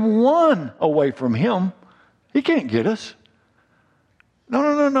snatch even one away from Him. He can't get us.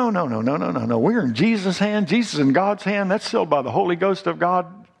 No. We're in Jesus' hand. Jesus in God's hand. That's sealed by the Holy Ghost of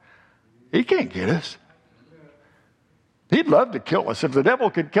God. He can't get us. He'd love to kill us. If the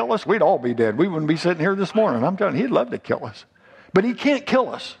devil could kill us, we'd all be dead. We wouldn't be sitting here this morning. I'm telling you, he'd love to kill us. But he can't kill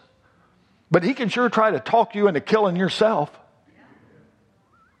us. But he can sure try to talk you into killing yourself.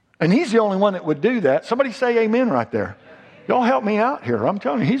 And he's the only one that would do that. Somebody say amen right there. Y'all help me out here. I'm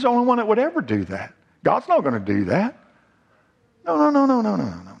telling you, he's the only one that would ever do that. God's not going to do that.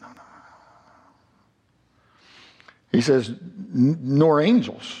 No. He says, nor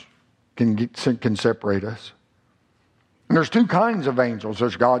angels can separate us. And there's two kinds of angels.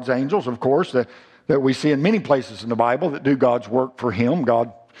 There's God's angels, of course, that we see in many places in the Bible that do God's work for Him.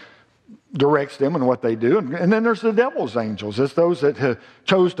 God directs them in what they do. And then there's the devil's angels. It's those that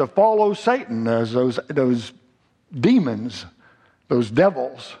chose to follow Satan, as those demons, those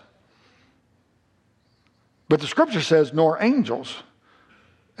devils. But the Scripture says, nor angels.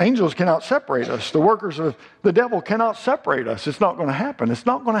 Angels cannot separate us. The workers of the devil cannot separate us. It's not going to happen. It's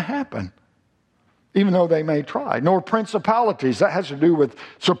not going to happen. Even though they may try. Nor principalities. That has to do with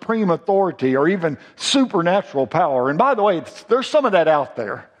supreme authority or even supernatural power. And by the way, there's some of that out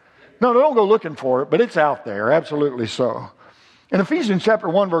there. No, don't go looking for it, but it's out there. Absolutely so. In Ephesians chapter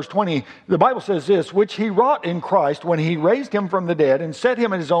 1, verse 20, the Bible says this, which He wrought in Christ when He raised Him from the dead and set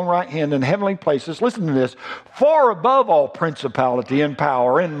Him at His own right hand in heavenly places. Listen to this. Far above all principality and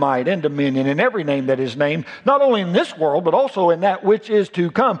power and might and dominion and every name that is named, not only in this world, but also in that which is to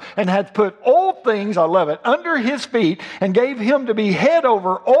come, and hath put all things, I love it, under His feet, and gave Him to be head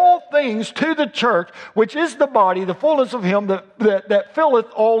over all things to the church, which is the body, the fullness of Him that filleth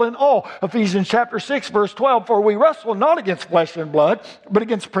all in all. Ephesians chapter 6, verse 12, for we wrestle not against flesh and blood, but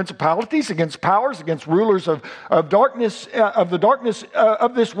against principalities, against powers, against rulers of darkness, of the darkness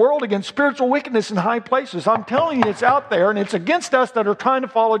of this world, against spiritual wickedness in high places. I'm telling you, it's out there, and it's against us that are trying to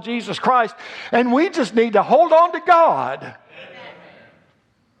follow Jesus Christ, and we just need to hold on to God.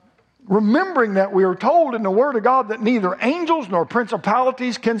 Remembering that we are told in the Word of God that neither angels nor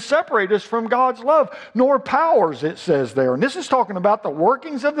principalities can separate us from God's love, nor powers, it says there. And this is talking about the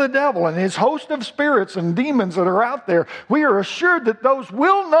workings of the devil and his host of spirits and demons that are out there. We are assured that those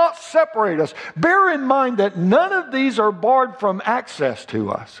will not separate us. Bear in mind that none of these are barred from access to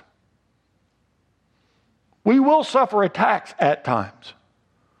us. We will suffer attacks at times.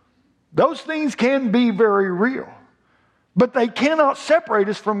 Those things can be very real. But they cannot separate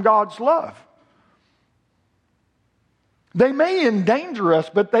us from God's love. They may endanger us,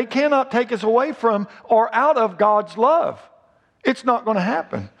 but they cannot take us away from or out of God's love. It's not going to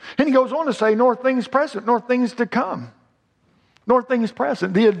happen. And he goes on to say, nor things present, nor things to come. Nor things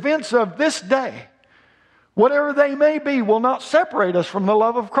present. The events of this day, whatever they may be, will not separate us from the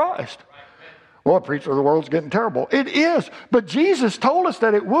love of Christ. Well, preacher, the world's getting terrible. It is. But Jesus told us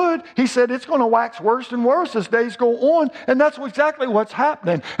that it would. He said it's going to wax worse and worse as days go on. And that's exactly what's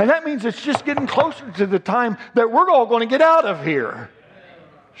happening. And that means it's just getting closer to the time that we're all going to get out of here.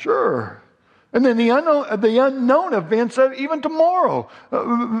 Sure. And then the unknown events of even tomorrow.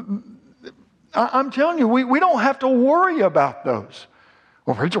 I'm telling you, we don't have to worry about those.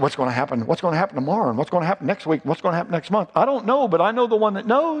 Well, preacher, what's going to happen? What's going to happen tomorrow? And what's going to happen next week? What's going to happen next month? I don't know, but I know the one that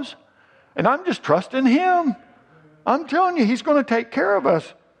knows. And I'm just trusting Him. I'm telling you, He's going to take care of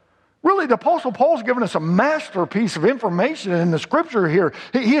us. Really, the Apostle Paul's given us a masterpiece of information in the Scripture here.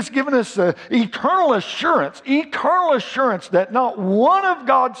 He has given us eternal assurance that not one of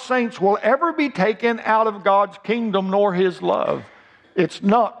God's saints will ever be taken out of God's kingdom nor His love. It's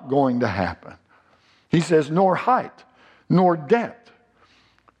not going to happen. He says, nor height, nor depth.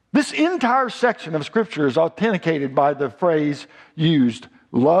 This entire section of Scripture is authenticated by the phrase used,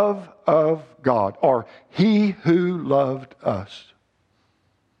 love of God, or He who loved us.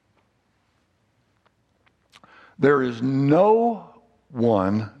 There is no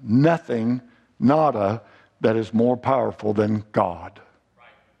one, nothing, nada, that is more powerful than God.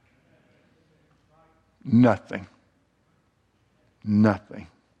 Nothing. Nothing.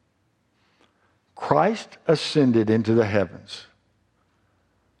 Christ ascended into the heavens.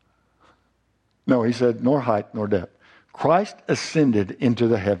 No, he said, nor height nor depth. Christ ascended into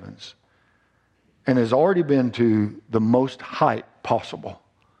the heavens and has already been to the most height possible.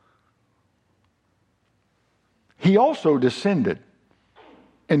 He also descended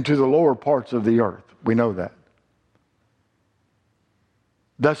into the lower parts of the earth. We know that.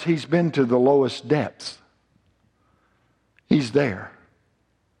 Thus, He's been to the lowest depths. He's there.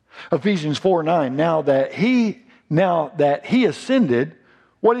 Ephesians 4:9, now that he ascended,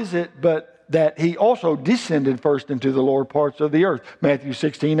 what is it but that He also descended first into the lower parts of the earth. Matthew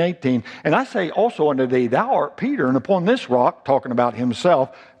 16:18. And I say also unto thee, thou art Peter, and upon this rock, talking about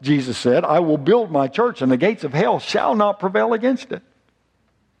Himself, Jesus said, I will build my church, and the gates of hell shall not prevail against it.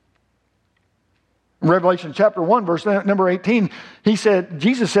 In Revelation chapter 1, verse number 18,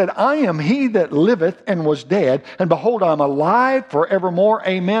 Jesus said, I am He that liveth and was dead, and behold, I am alive forevermore,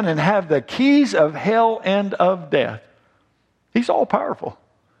 amen, and have the keys of hell and of death. He's all powerful.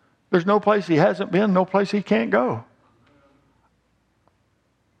 There's no place He hasn't been, no place He can't go.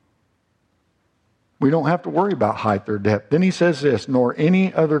 We don't have to worry about height or depth. Then He says this, nor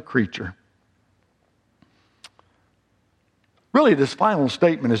any other creature. Really, this final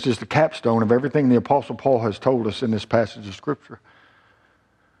statement is just a capstone of everything the Apostle Paul has told us in this passage of Scripture.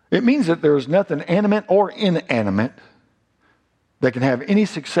 It means that there is nothing animate or inanimate that can have any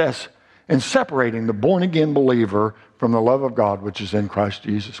success in separating the born-again believer from the love of God which is in Christ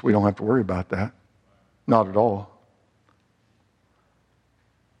Jesus. We don't have to worry about that. Not at all.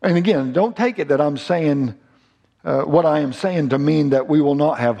 And again, don't take it that I'm saying what I am saying to mean that we will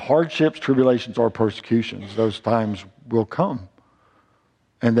not have hardships, tribulations, or persecutions. Those times will come.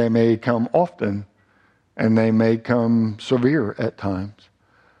 And they may come often. And they may come severe at times.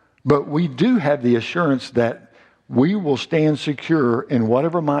 But we do have the assurance that we will stand secure in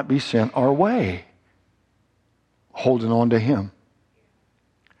whatever might be sent our way, holding on to Him.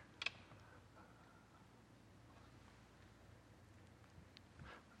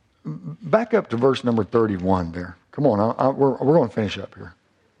 Back up to verse number 31 there. Come on, we're going to finish up here.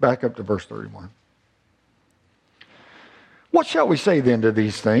 Back up to verse 31. What shall we say then to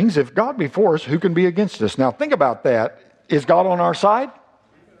these things? If God be for us, who can be against us? Now think about that. Is God on our side?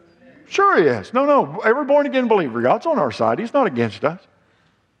 Sure He is. No. Every born-again believer, God's on our side. He's not against us.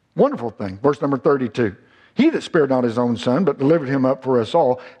 Wonderful thing. Verse number 32. He that spared not his own Son, but delivered him up for us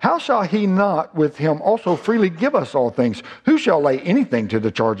all, how shall he not with him also freely give us all things? Who shall lay anything to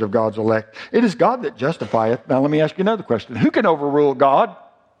the charge of God's elect? It is God that justifieth. Now let me ask you another question. Who can overrule God?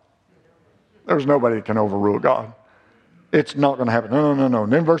 There's nobody that can overrule God. It's not going to happen. No.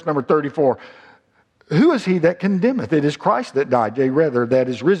 And then verse number 34. Who is he that condemneth? It is Christ that died, yea, rather, that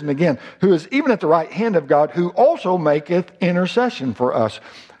is risen again, who is even at the right hand of God, who also maketh intercession for us.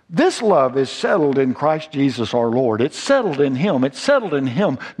 This love is settled in Christ Jesus our Lord. It's settled in Him. It's settled in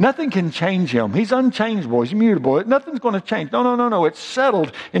Him. Nothing can change Him. He's unchangeable. He's immutable. Nothing's going to change. No. It's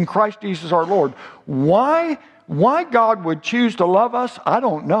settled in Christ Jesus our Lord. Why God would choose to love us, I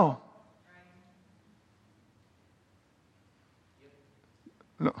don't know.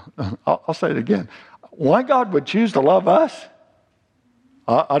 No, I'll say it again. Why God would choose to love us,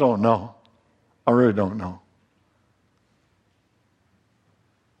 I don't know. I really don't know.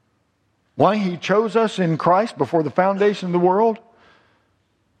 Why He chose us in Christ before the foundation of the world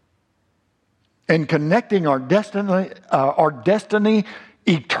and connecting our destiny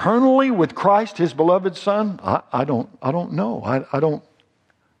eternally with Christ, His beloved Son, I don't know. I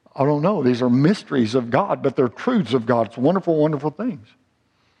don't know. These are mysteries of God, but they're truths of God. It's wonderful, wonderful things.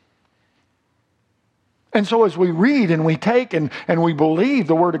 And so as we read and we take and we believe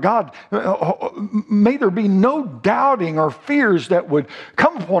the Word of God, may there be no doubting or fears that would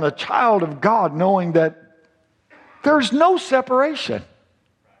come upon a child of God knowing that there's no separation.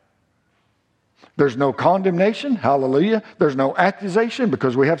 There's no condemnation, hallelujah. There's no accusation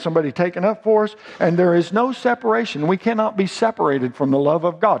because we have somebody taken up for us. And there is no separation. We cannot be separated from the love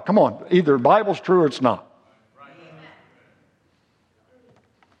of God. Come on, either the Bible's true or it's not.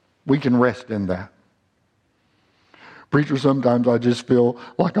 We can rest in that. Preacher, sometimes I just feel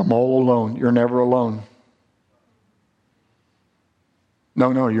like I'm all alone. You're never alone.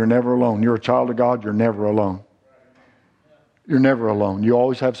 No, you're never alone. You're a child of God. You're never alone. You're never alone. You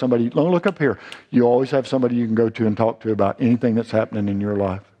always have somebody. Look up here. You always have somebody you can go to and talk to about anything that's happening in your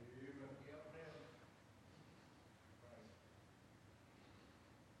life.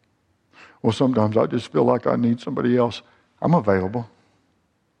 Well, sometimes I just feel like I need somebody else. I'm available.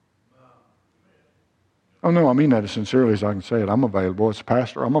 Oh, no, I mean that as sincerely as I can say it. I'm available. As a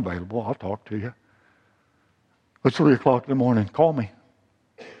pastor, I'm available. I'll talk to you. It's 3 o'clock in the morning. Call me.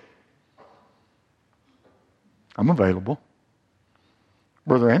 I'm available.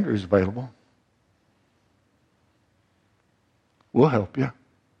 Brother Andrew's available. We'll help you.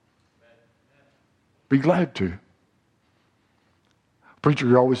 Be glad to. Preacher,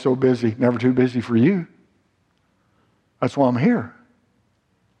 you're always so busy. Never too busy for you. That's why I'm here.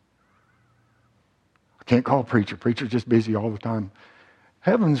 Can't call preacher. Preacher's just busy all the time.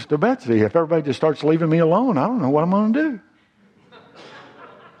 Heavens to Betsy, if everybody just starts leaving me alone, I don't know what I'm going to do.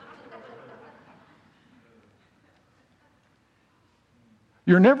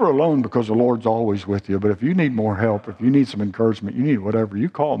 You're never alone because the Lord's always with you. But if you need more help, if you need some encouragement, you need whatever, you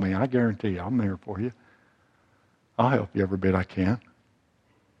call me. I guarantee you, I'm there for you. I'll help you every bit I can.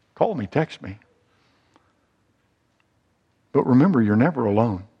 Call me, text me. But remember, you're never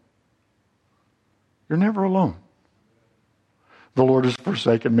alone. You're never alone. The Lord has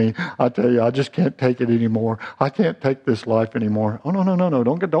forsaken me. I tell you, I just can't take it anymore. I can't take this life anymore. Oh, no.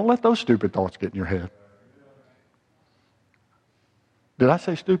 Don't let those stupid thoughts get in your head. Did I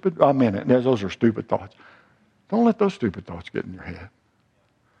say stupid? I meant it. Those are stupid thoughts. Don't let those stupid thoughts get in your head.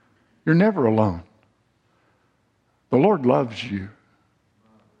 You're never alone. The Lord loves you.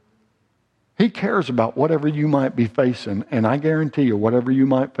 He cares about whatever you might be facing, and I guarantee you, whatever you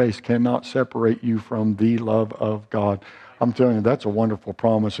might face cannot separate you from the love of God. I'm telling you, that's a wonderful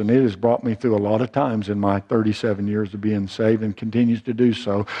promise, and it has brought me through a lot of times in my 37 years of being saved and continues to do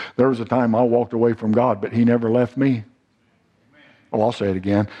so. There was a time I walked away from God, but He never left me. Oh, I'll say it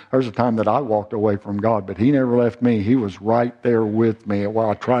again. There's a time that I walked away from God, but He never left me. He was right there with me. While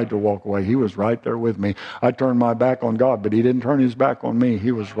I tried to walk away, He was right there with me. I turned my back on God, but He didn't turn His back on me.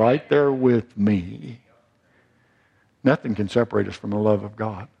 He was right there with me. Nothing can separate us from the love of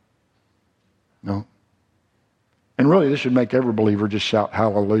God. No. And really, this should make every believer just shout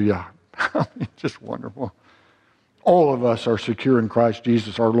hallelujah. It's just wonderful. All of us are secure in Christ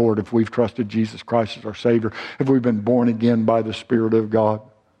Jesus our Lord if we've trusted Jesus Christ as our Savior, if we've been born again by the Spirit of God.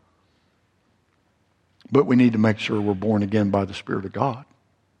 But we need to make sure we're born again by the Spirit of God.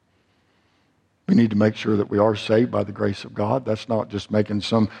 We need to make sure that we are saved by the grace of God. That's not just making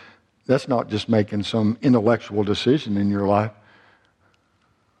some intellectual decision in your life.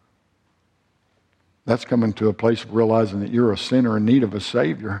 That's coming to a place of realizing that you're a sinner in need of a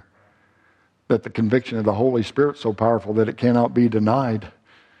Savior. That the conviction of the Holy Spirit is so powerful that it cannot be denied.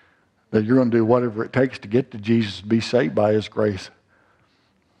 that you're going to do whatever it takes to get to Jesus, be saved by His grace.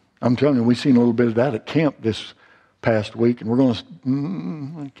 I'm telling you, we've seen a little bit of that at camp this past week, and we're going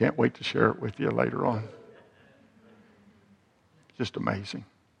to, I can't wait to share it with you later on. Just amazing.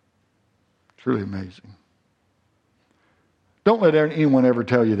 Truly amazing. Don't let anyone ever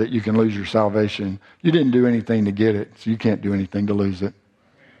tell you that you can lose your salvation. You didn't do anything to get it, so you can't do anything to lose it.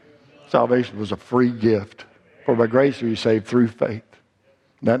 Salvation was a free gift. For by grace are you saved through faith.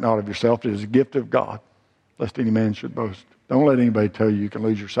 That not of yourself, it is a gift of God, lest any man should boast. Don't let anybody tell you you can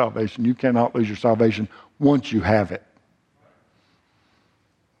lose your salvation. You cannot lose your salvation once you have it.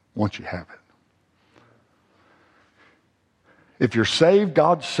 Once you have it. If you're saved,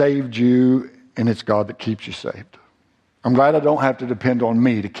 God saved you, and it's God that keeps you saved. I'm glad I don't have to depend on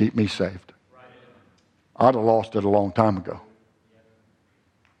me to keep me saved. I'd have lost it a long time ago.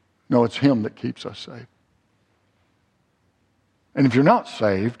 No, it's Him that keeps us saved. And if you're not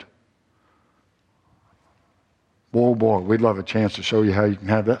saved, boy, we'd love a chance to show you how you can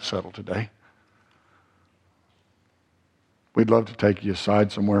have that settled today. We'd love to take you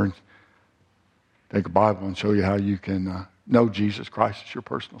aside somewhere and take a Bible and show you how you can know Jesus Christ as your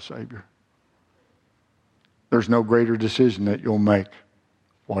personal Savior. There's no greater decision that you'll make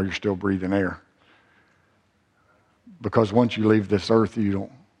while you're still breathing air. Because once you leave this earth, you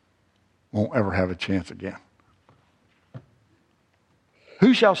won't ever have a chance again.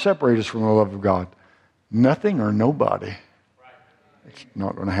 Who shall separate us from the love of God? Nothing or nobody. It's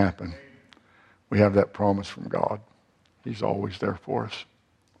not going to happen. We have that promise from God. He's always there for us.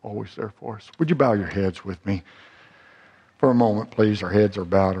 Always there for us. Would you bow your heads with me for a moment, please? Our heads are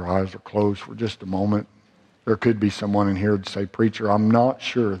bowed, our eyes are closed for just a moment. There could be someone in here to say, Preacher, I'm not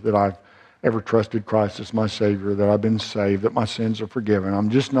sure that I've ever trusted Christ as my Savior, that I've been saved, that my sins are forgiven.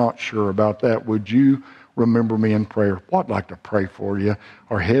 I'm just not sure about that. Would you remember me in prayer? Well, I'd like to pray for you.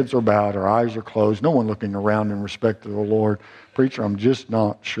 Our heads are bowed, our eyes are closed, no one looking around in respect to the Lord. Preacher, I'm just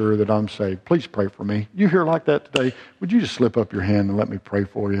not sure that I'm saved. Please pray for me. You here like that today? Would you just slip up your hand and let me pray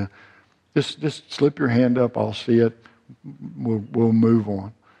for you? Just slip your hand up. I'll see it. We'll move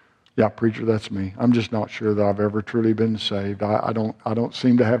on. Yeah, preacher, that's me. I'm just not sure that I've ever truly been saved. I don't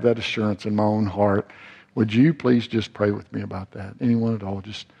seem to have that assurance in my own heart. Would you please just pray with me about that? Anyone at all?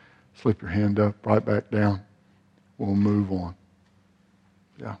 Just slip your hand up, right back down. We'll move on.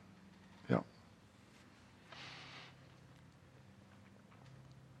 Yeah.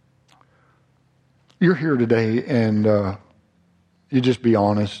 You're here today and you just be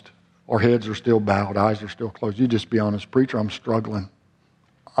honest. Our heads are still bowed, eyes are still closed. You just be honest. Preacher, I'm struggling.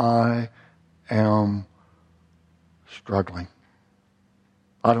 I am struggling.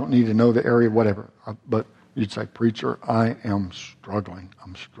 I don't need to know the area, whatever. But you'd say, Preacher, I am struggling.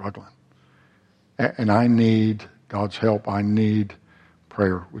 I'm struggling. And I need God's help. I need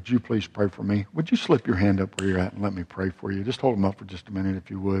prayer. Would you please pray for me? Would you slip your hand up where you're at and let me pray for you? Just hold them up for just a minute if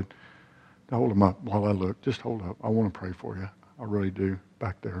you would. Hold them up while I look. Just hold up. I want to pray for you. I really do.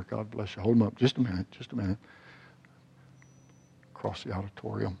 Back there. God bless you. Hold them up. Just a minute. Just a minute. Across the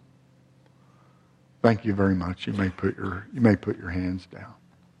auditorium. Thank you very much. You may put your hands down.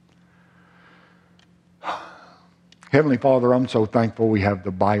 Heavenly Father, I'm so thankful we have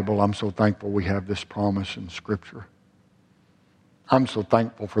the Bible. I'm so thankful we have this promise in Scripture. I'm so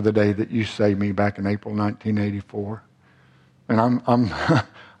thankful for the day that you saved me back in April 1984. And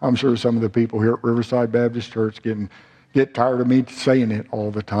I'm sure some of the people here at Riverside Baptist Church get tired of me saying it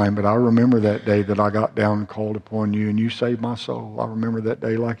all the time, but I remember that day that I got down and called upon you and you saved my soul. I remember that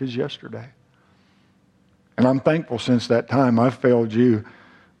day like it's yesterday. And I'm thankful since that time I've failed you,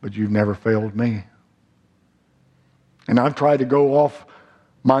 but you've never failed me. And I've tried to go off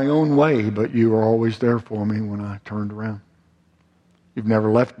my own way, but you were always there for me when I turned around. You've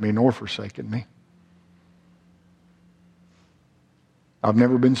never left me nor forsaken me. I've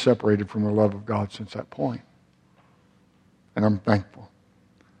never been separated from the love of God since that point. And I'm thankful.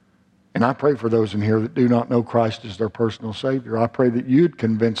 And I pray for those in here that do not know Christ as their personal Savior. I pray that you'd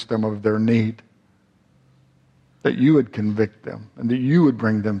convince them of their need. That you would convict them. And that you would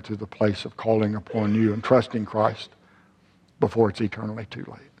bring them to the place of calling upon you and trusting Christ before it's eternally too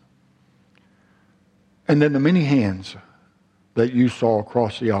late. And then the many hands that you saw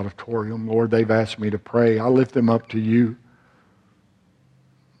across the auditorium, Lord, they've asked me to pray. I lift them up to you.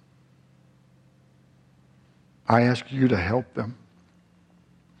 I ask you to help them.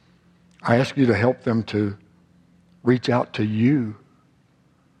 I ask you to help them to reach out to you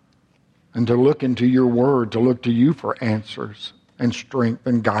and to look into your word, to look to you for answers and strength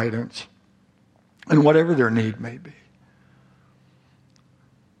and guidance and whatever their need may be.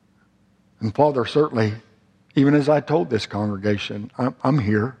 And Father, certainly, even as I told this congregation, I'm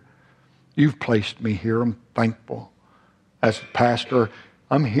here. You've placed me here. I'm thankful. As a pastor,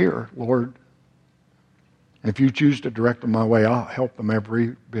 I'm here, Lord. And if you choose to direct them my way, I'll help them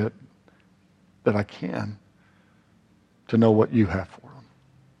every bit that I can to know what you have for them,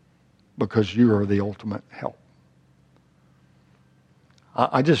 because you are the ultimate help.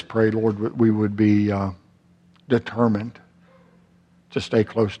 I just pray, Lord, we would be determined to stay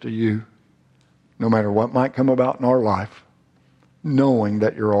close to you, no matter what might come about in our life, knowing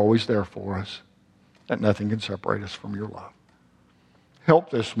that you're always there for us, that nothing can separate us from your love.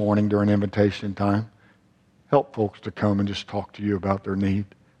 Help this morning during invitation time. Help folks to come and just talk to you about their need.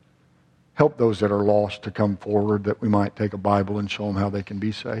 Help those that are lost to come forward, that we might take a Bible and show them how they can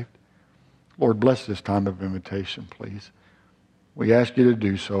be saved. Lord, bless this time of invitation, please. We ask you to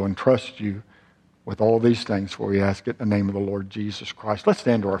do so and trust you with all these things, for we ask it in the name of the Lord Jesus Christ. Let's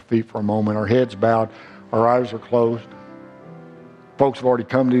stand to our feet for a moment, our heads bowed, our eyes are closed. Folks have already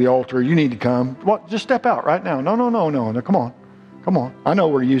come to the altar. You need to come. What? Just step out right now. No. Come on. I know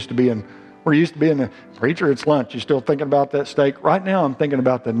we're used to being the preacher. It's lunch. You're still thinking about that steak. Right now, I'm thinking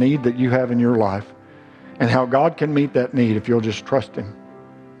about the need that you have in your life and how God can meet that need if you'll just trust Him.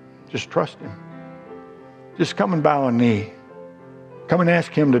 Just trust Him. Just come and bow a knee. Come and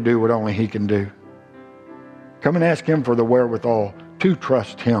ask Him to do what only He can do. Come and ask Him for the wherewithal to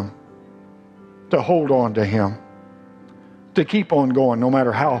trust Him, to hold on to Him, to keep on going no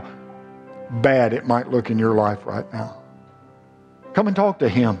matter how bad it might look in your life right now. Come and talk to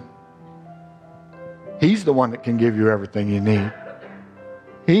Him. He's the one that can give you everything you need.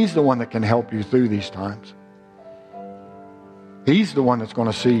 He's the one that can help you through these times. He's the one that's going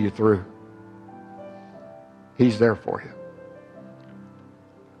to see you through. He's there for you.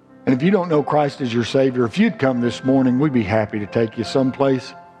 And if you don't know Christ as your Savior, if you'd come this morning, we'd be happy to take you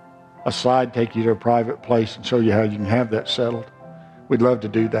someplace aside, take you to a private place and show you how you can have that settled. We'd love to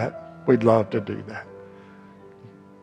do that. We'd love to do that.